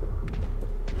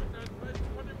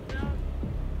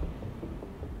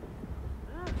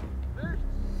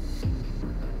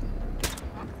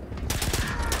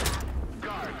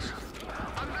 guards.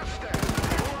 Understand.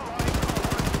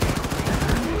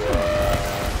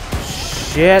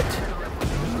 Shit!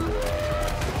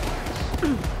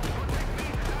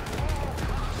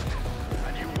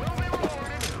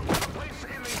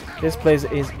 This place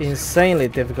is insanely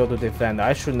difficult to defend.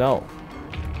 I should know.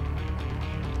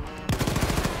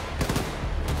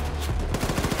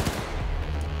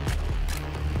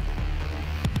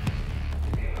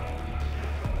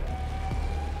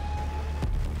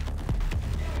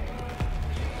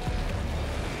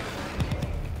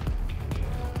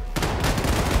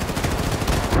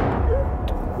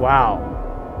 Wow.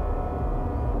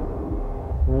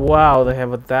 Wow, they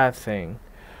have that thing.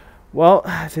 Well,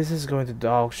 this is going to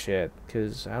dog shit,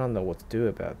 because I don't know what to do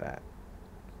about that.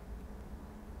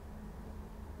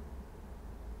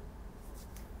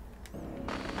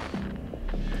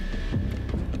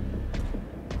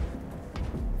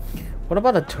 What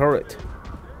about a turret?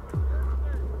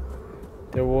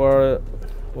 There were,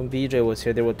 when BJ was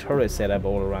here, there were turrets set up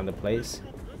all around the place.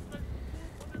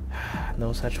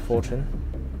 No such fortune.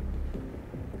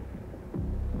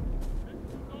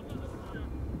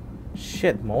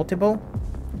 Shit, multiple?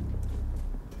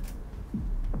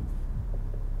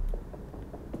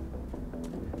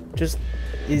 Just,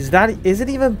 is it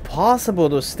even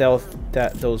possible to stealth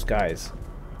those guys?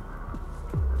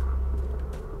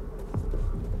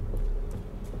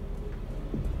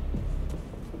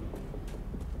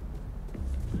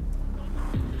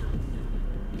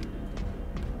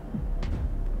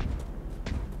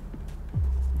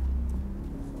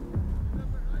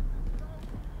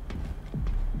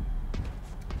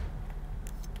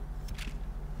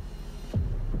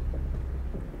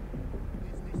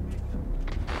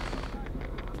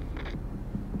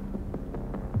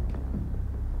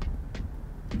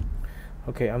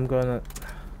 Okay, I'm gonna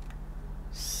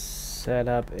set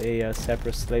up a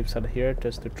separate slave cell here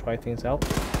just to try things out.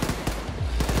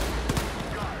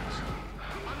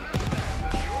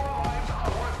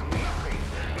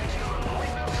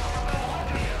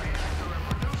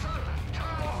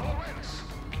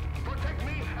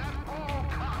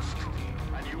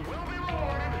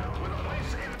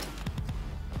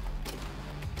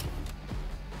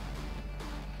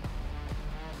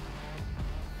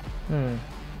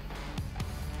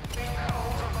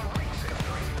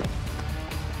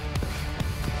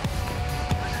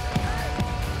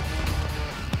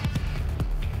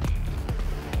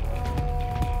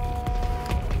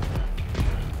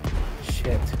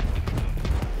 Shit.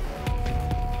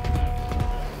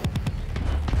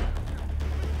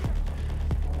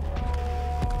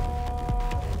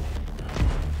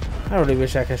 I really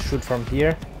wish I could shoot from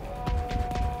here.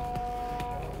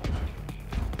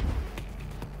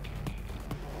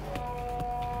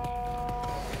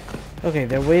 Okay,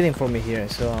 they're waiting for me here,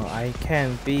 so I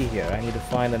can't be here. I need to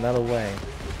find another way.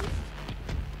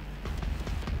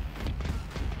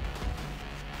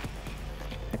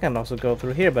 I can also go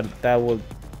through here, but that will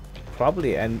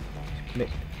probably end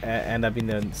up in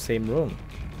the same room,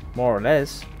 more or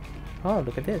less. Oh,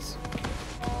 look at this.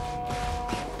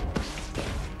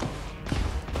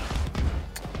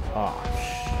 Oh,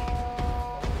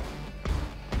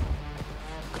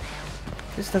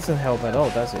 this doesn't help at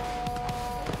all, does it?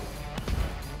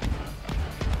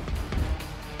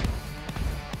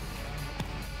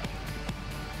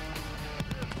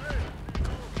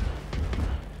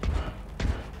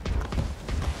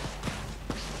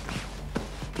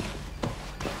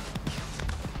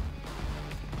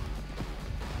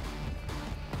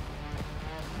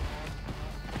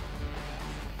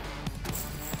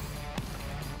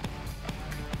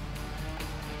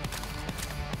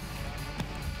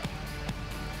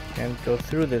 And go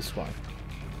through this one.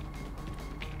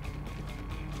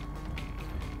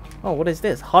 Oh, what is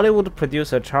this? Hollywood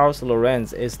producer Charles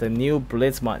Lawrence is the new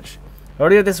Blitzmunch.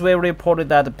 Earlier this week, we reported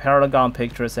that Paragon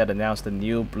Pictures had announced the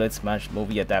new Blitzmunch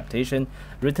movie adaptation,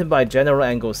 written by General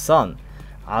Angle's son,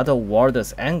 Ada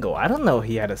Warders Angle. I don't know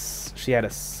she had a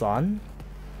son.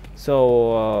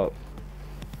 So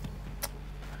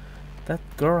that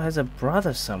girl has a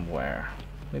brother somewhere.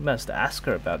 We must ask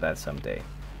her about that someday.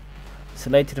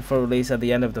 Slated for release at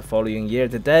the end of the following year,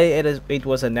 today it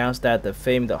was announced that the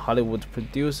famed Hollywood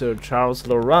producer Charles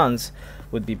Lawrence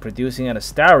would be producing and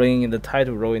starring in the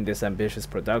title role in this ambitious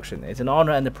production. It's an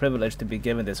honor and a privilege to be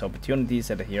given this opportunity,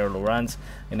 said hero Lawrence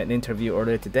in an interview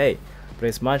earlier today.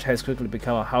 Blitzmunch has quickly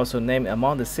become a household name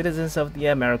among the citizens of the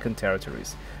American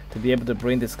territories. To be able to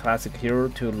bring this classic hero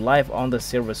to life on the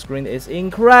silver screen is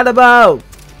incredible!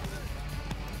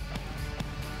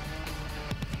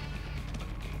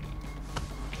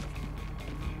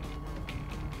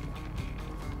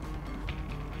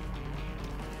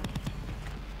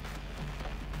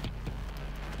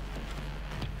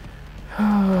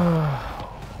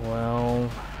 Well,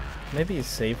 maybe it's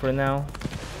safer now.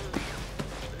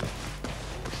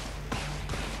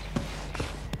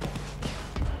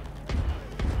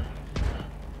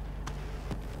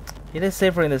 It is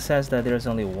safer in the sense that there's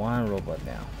only one robot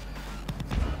now.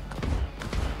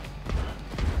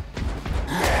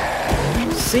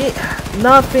 See,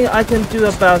 nothing I can do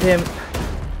about him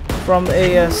from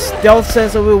a stealth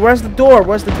sense of view. Where's the door?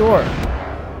 Where's the door?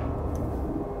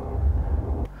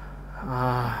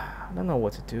 I don't know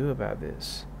what to do about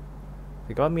this.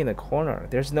 They got me in a corner.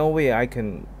 There's no way I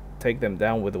can take them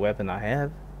down with the weapon I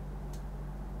have.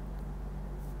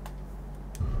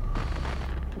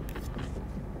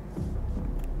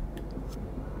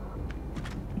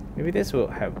 Maybe this will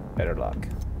have better luck.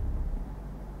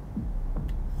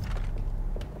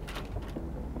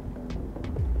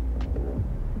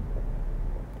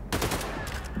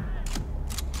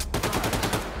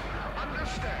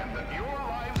 Understand that your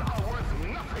lives are worth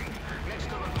nothing next to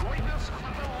the greatness of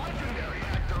the legendary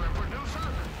actor and producer,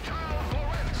 Charles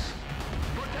Lawrence.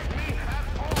 Protect me at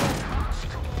all cost,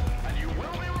 and you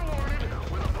will be rewarded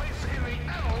with a place in the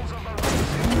annals of the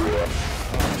racing.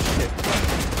 Oh shit.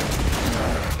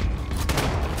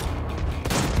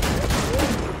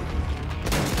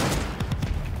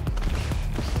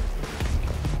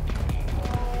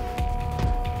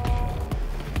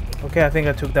 Okay, I think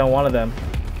I took down one of them.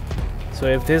 So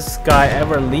if this guy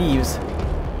ever leaves,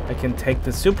 I can take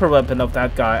the super weapon of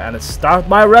that guy and start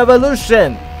my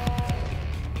revolution!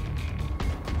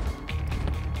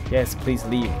 Yes, please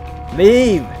leave.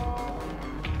 Leave!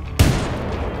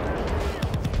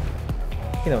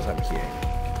 He knows I'm here.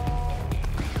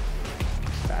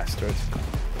 Bastards.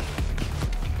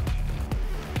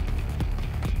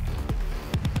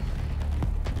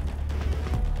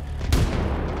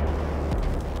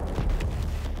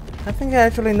 think I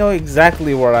actually know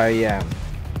exactly where I am.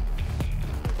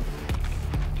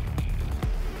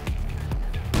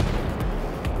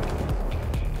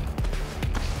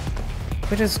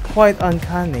 Which is quite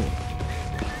uncanny.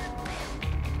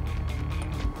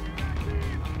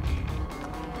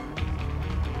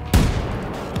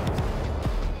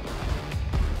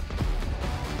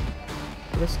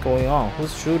 What's going on?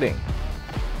 Who's shooting?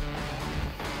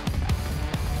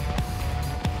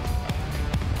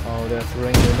 Oh, they're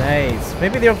throwing grenades.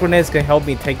 Maybe their grenades can help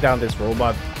me take down this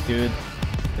robot dude,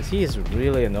 because he is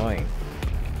really annoying.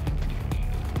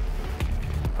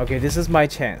 Okay, this is my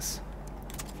chance.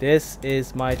 This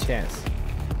is my chance.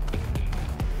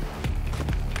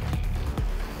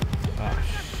 Oh,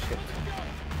 shit.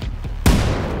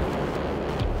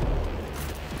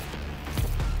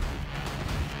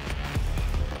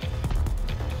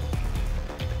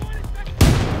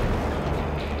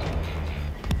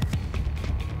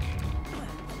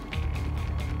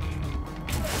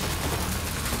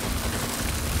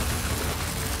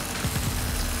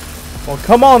 Well,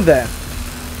 come on then.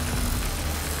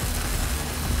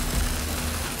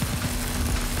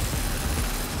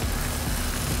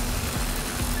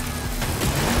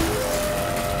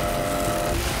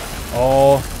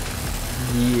 Oh,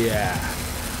 yeah.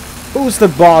 Who's the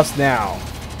boss now?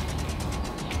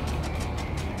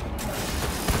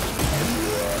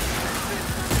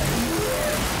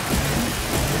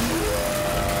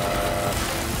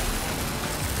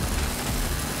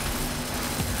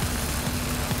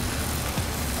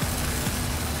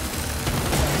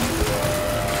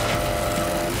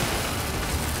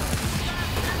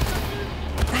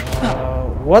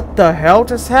 What the hell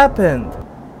just happened?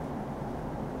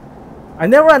 I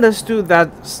never understood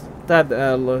that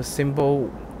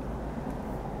symbol,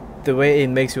 the way it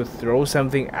makes you throw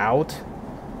something out.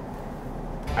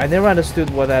 I never understood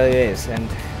what that is, and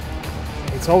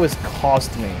it's always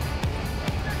cost me.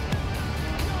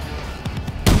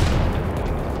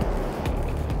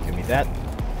 Give me that.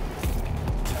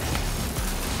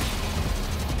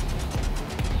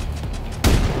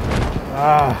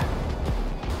 Ah.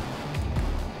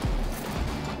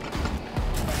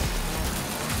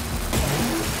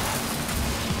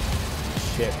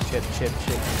 Shit.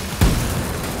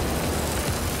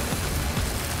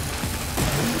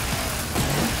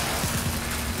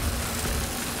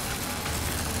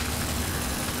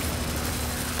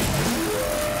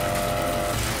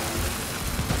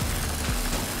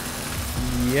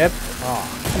 Yep. Oh,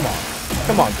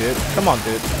 come on, dude. Come on,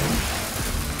 dude.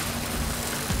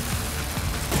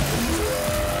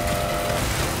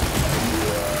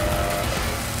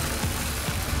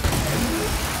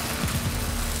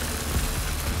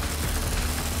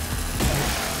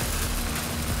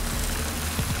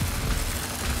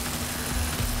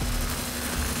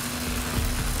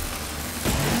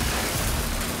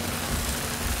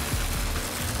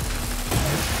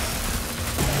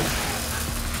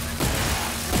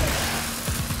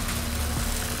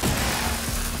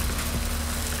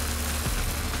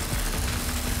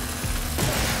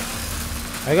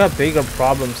 I got bigger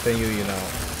problems than you know.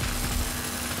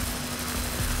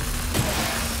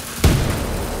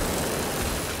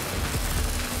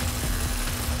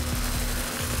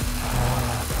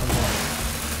 Ah, come on.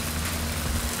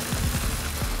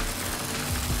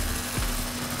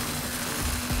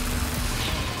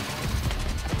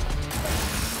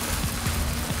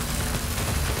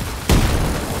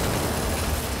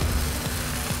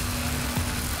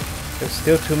 There's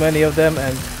still too many of them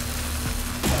and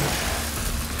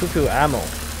too few ammo.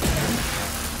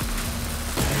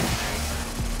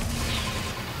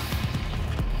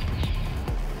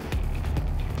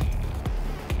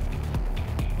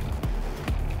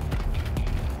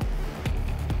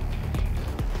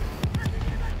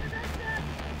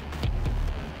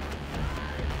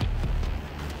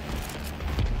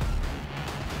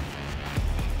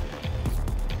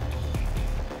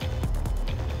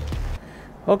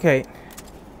 Okay,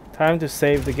 time to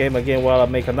save the game again while I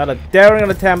make another daring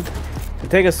attempt to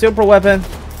take a super weapon,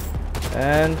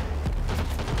 and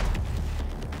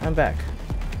I'm back.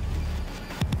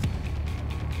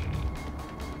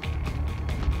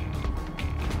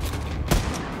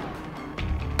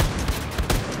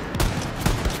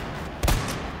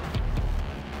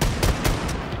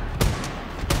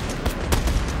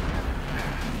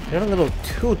 They're a little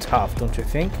too tough, don't you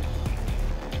think?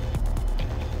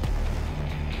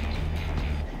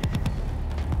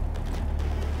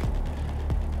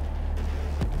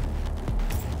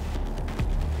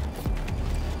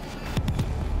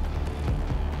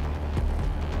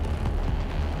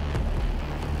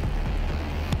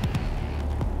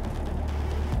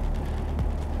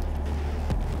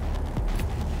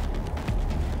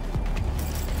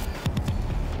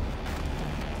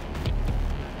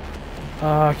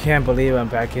 Oh, I can't believe I'm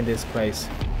back in this place.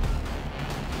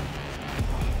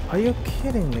 Are you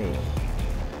kidding me?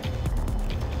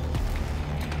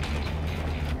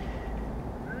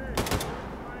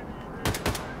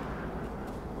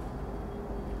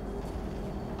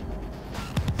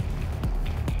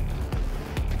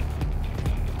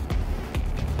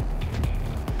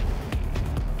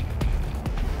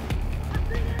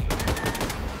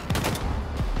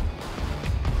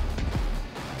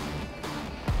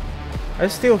 I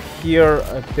still hear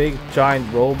a big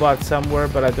giant robot somewhere,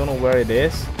 but I don't know where it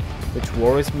is, which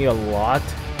worries me a lot.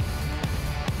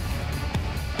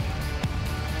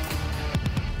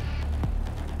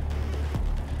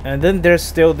 And then there's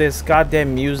still this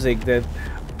goddamn music that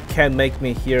can't make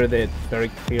me hear it very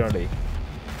clearly.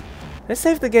 Let's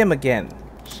save the game again,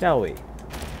 shall we?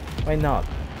 Why not?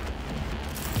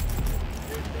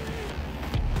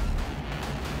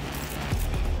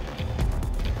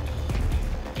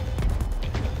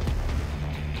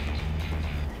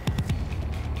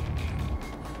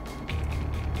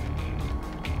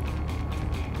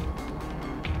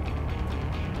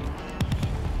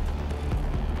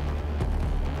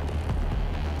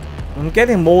 I'm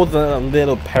getting more than a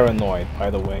little paranoid,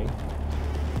 by the way.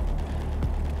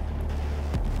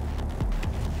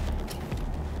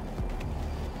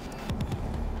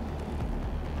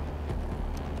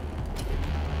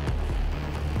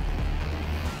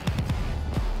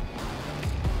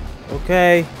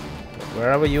 Okay,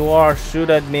 wherever you are, shoot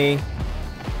at me.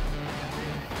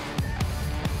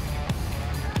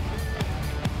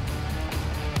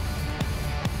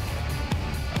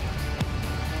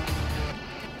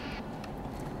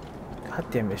 God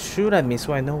damn it, shoot at me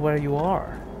so I know where you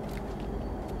are.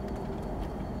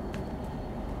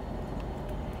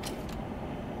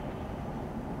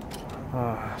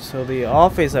 So the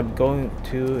office I'm going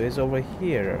to is over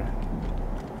here.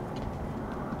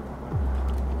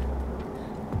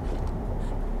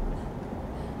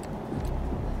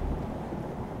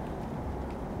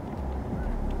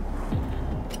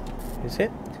 Is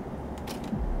it?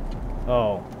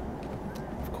 Oh,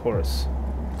 of course.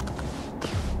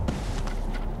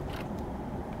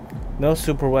 No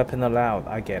super weapon allowed,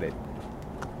 I get it.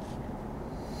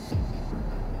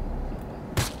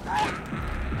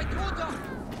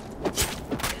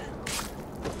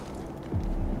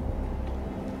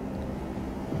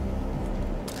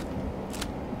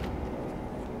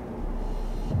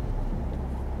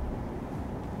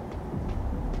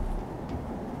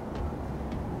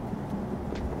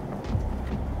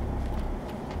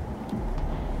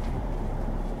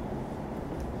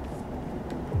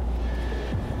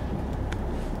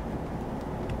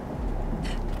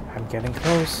 Getting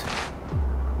close.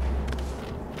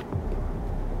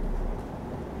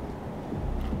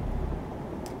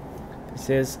 This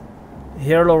is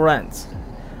here, Lawrence.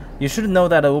 You should know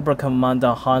that Uber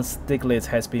Commander Hans Stiglitz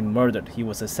has been murdered. He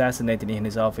was assassinated in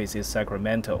his office in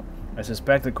Sacramento. I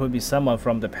suspect it could be someone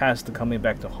from the past coming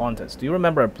back to haunt us. Do you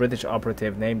remember a British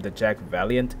operative named Jack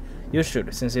Valiant? You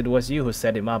should, since it was you who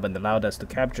set him up and allowed us to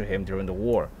capture him during the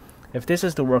war. If this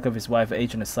is the work of his wife,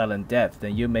 Agent Silent Death,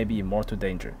 then you may be in mortal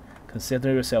danger.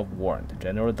 Consider yourself warned,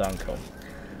 General Dunkel.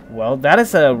 Well, that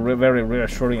is a very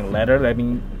reassuring letter. I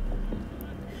mean,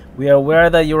 we are aware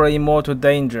that you are in mortal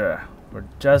danger. We're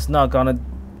just not gonna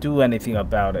do anything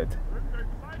about it.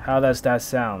 How does that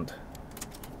sound?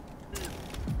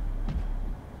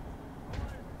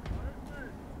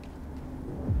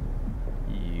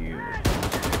 You.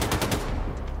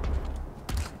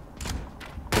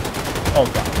 Oh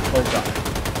god, oh god.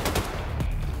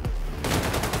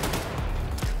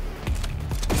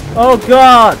 Oh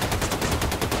god!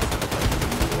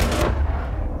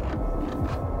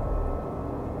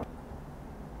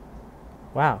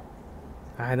 Wow.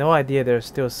 I had no idea there's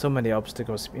still so many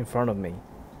obstacles in front of me.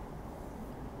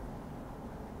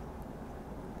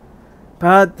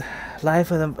 But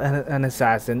life of an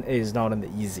assassin is not an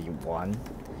easy one.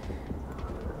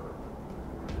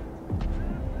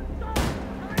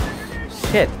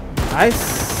 Shit. I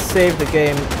saved the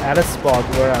game at a spot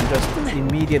where I'm just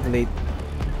immediately...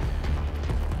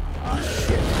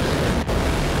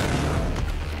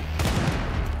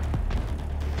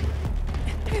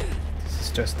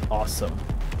 just awesome.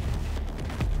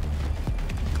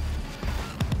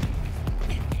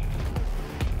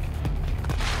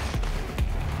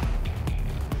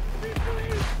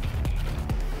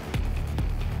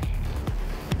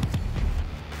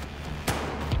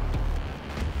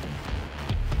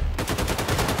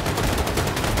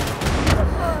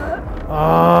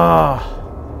 Ah.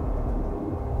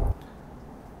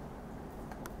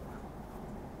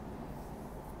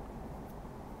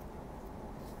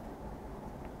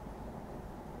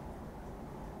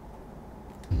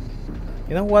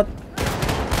 You know what?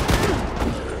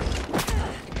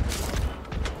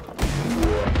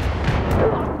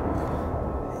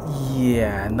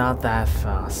 Yeah, not that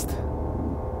fast.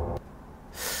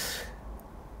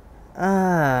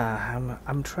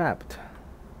 I'm trapped.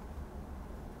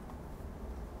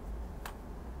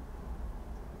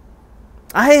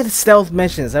 I hate stealth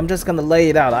missions. I'm just gonna lay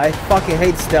it out. I fucking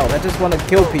hate stealth. I just want to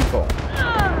kill people.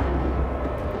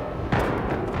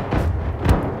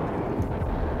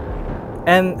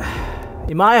 And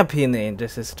in my opinion,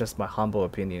 this is just my humble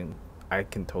opinion, I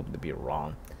can totally be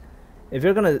wrong. If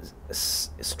you're gonna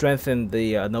strengthen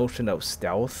the notion of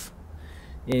stealth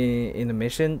in a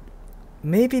mission,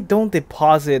 maybe don't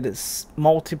deposit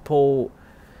multiple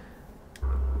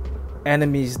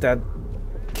enemies that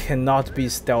cannot be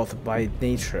stealth by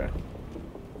nature.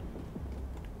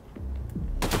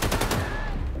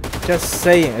 Just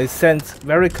saying, it sends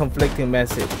very conflicting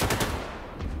message.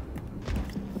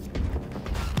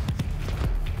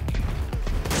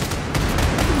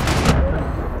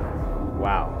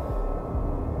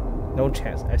 Wow. No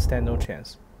chance. I stand no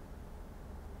chance.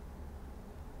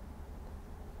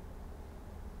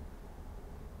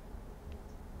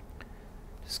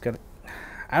 Just gotta...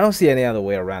 I don't see any other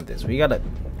way around this. We gotta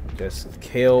just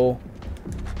kill...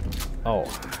 Oh,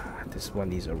 this one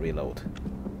needs a reload.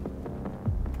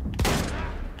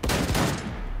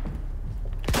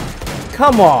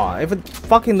 Come on! If a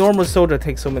fucking normal soldier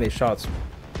takes so many shots,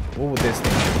 what would this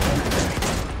thing do?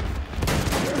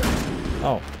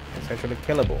 Oh, it's actually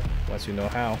killable, once you know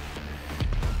how.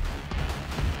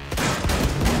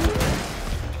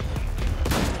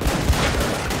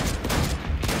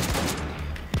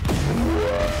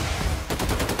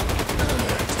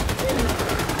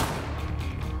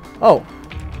 Oh!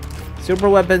 Super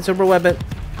weapon, super weapon!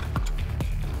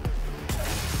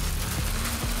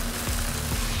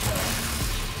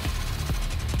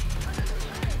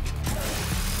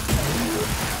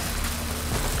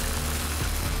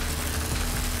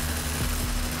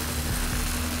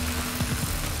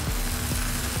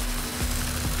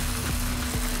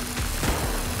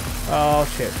 Oh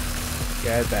shit.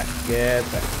 Get back,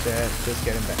 just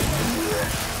get him back.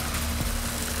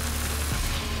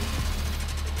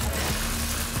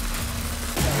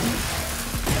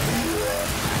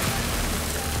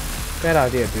 Bad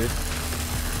idea, dude.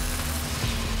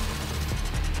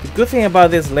 The good thing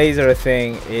about this laser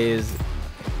thing is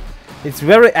it's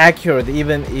very accurate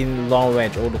even in long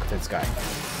range. Oh, look at this guy.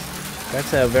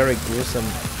 That's a very gruesome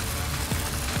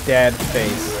dead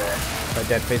face. By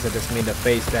dead face, I just mean the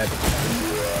face that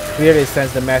clearly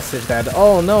sends the message that,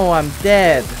 oh no, I'm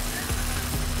dead.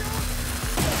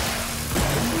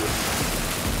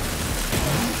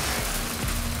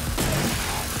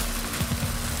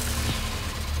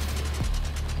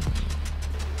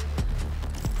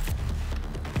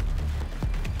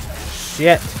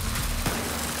 Shit.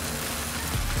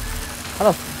 How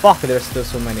the fuck there's still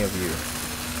so many of you?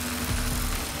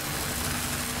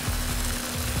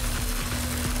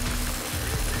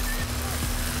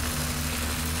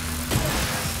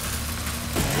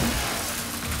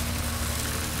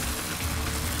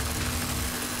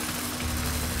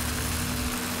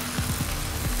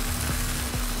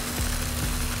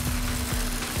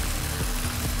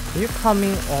 Are you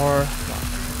coming or not?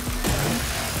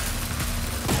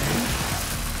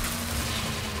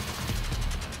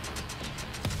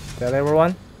 Is that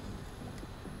everyone?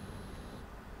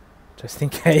 Just in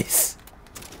case.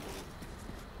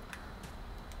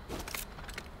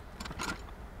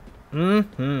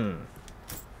 Mm-hmm.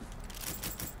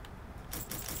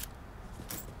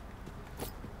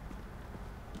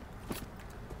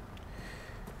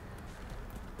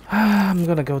 I'm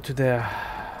gonna go to the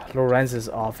Lorenz's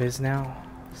office now,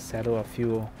 settle a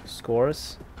few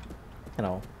scores. You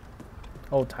know,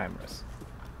 old timers.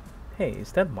 Hey,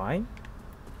 is that mine?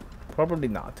 Probably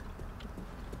not.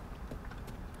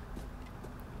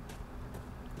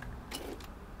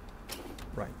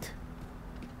 Right.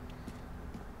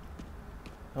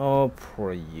 Oh,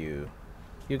 poor you.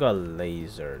 You got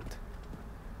lasered.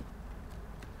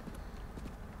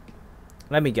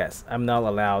 Let me guess, I'm not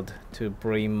allowed to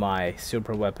bring my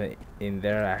super weapon in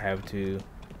there. I have to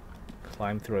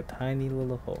climb through a tiny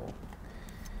little hole.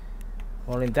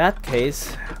 Well, in that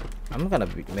case, I'm gonna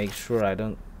make sure I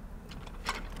don't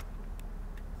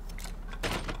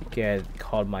get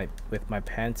caught with my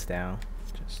pants down.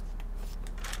 Just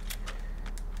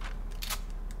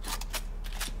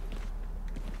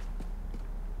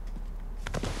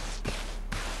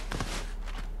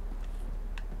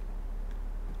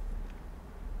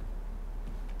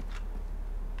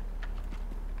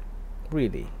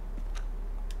really.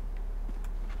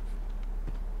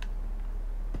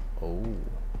 Oh.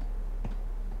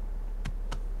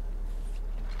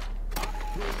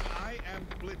 I am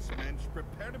Blitzmensch.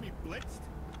 Prepare to be blitzed?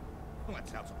 Well, that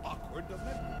sounds awkward, doesn't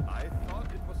it? I thought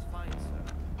it was fine,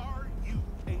 sir. Are you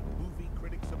a movie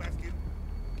critic, Sebastian?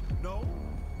 No?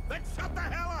 Then shut the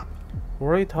hell up! Who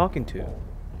are you talking to?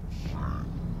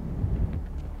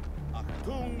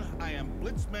 Achtung, I am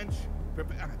Blitzmensch.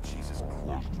 Jesus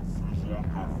Christ.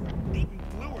 Eaten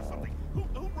glue or something.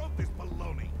 Who wrote this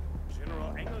baloney?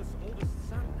 General Engel's oldest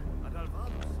son,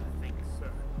 Adalvadus, I think,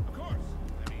 sir. Of course.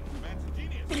 I mean, the man's a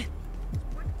genius.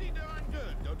 It's pretty darn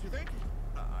good, don't you think?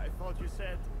 I thought you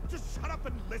said... Just shut up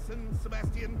and listen,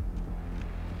 Sebastian.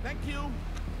 Thank you.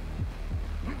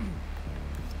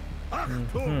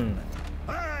 Achtung!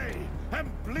 I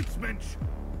am Blitzmensch.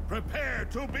 Prepare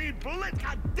to be blitz.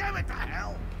 God damn it to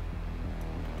hell!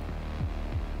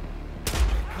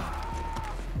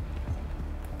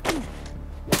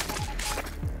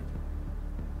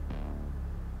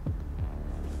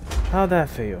 How'd that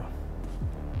feel?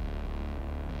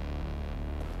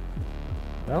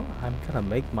 Well, I'm gonna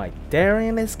make my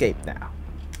daring escape now.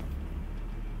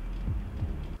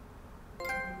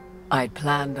 I'd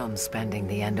planned on spending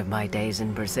the end of my days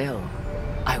in Brazil.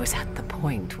 I was at the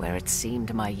point where it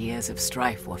seemed my years of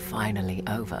strife were finally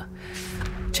over.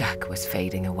 Jack was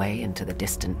fading away into the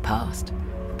distant past,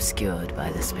 obscured by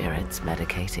the spirits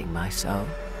medicating my soul.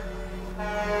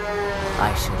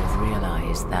 I should have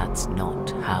realized that's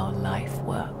not how life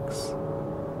works.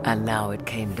 And now it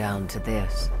came down to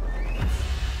this.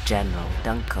 General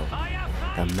Dunkel,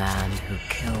 the man who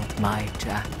killed my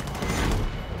Jack.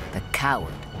 The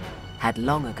coward had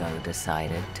long ago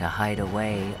decided to hide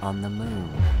away on the moon.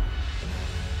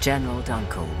 General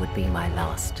Dunkel would be my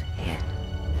last hit.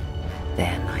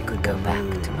 Then I could go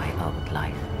back to my old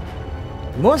life.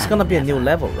 The moon's gonna be a new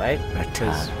level, right?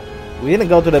 Return. We didn't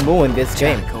go to the moon in this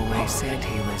game. Jack always said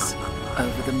he was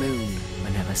over the moon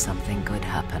whenever something good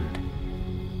happened.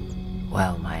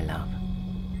 Well, my love,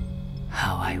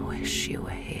 how I wish you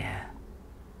were here.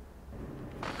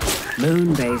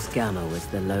 Moon-Base Gamma was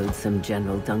the loathsome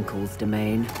General Dunkel's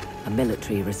domain, a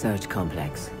military research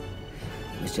complex.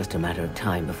 It was just a matter of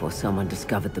time before someone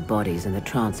discovered the bodies in the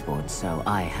transport, so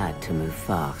I had to move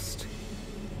fast.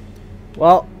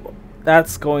 Well,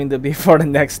 that's going to be for the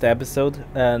next episode.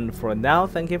 And for now,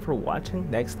 thank you for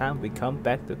watching. Next time we come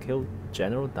back to kill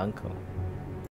General Dunkel.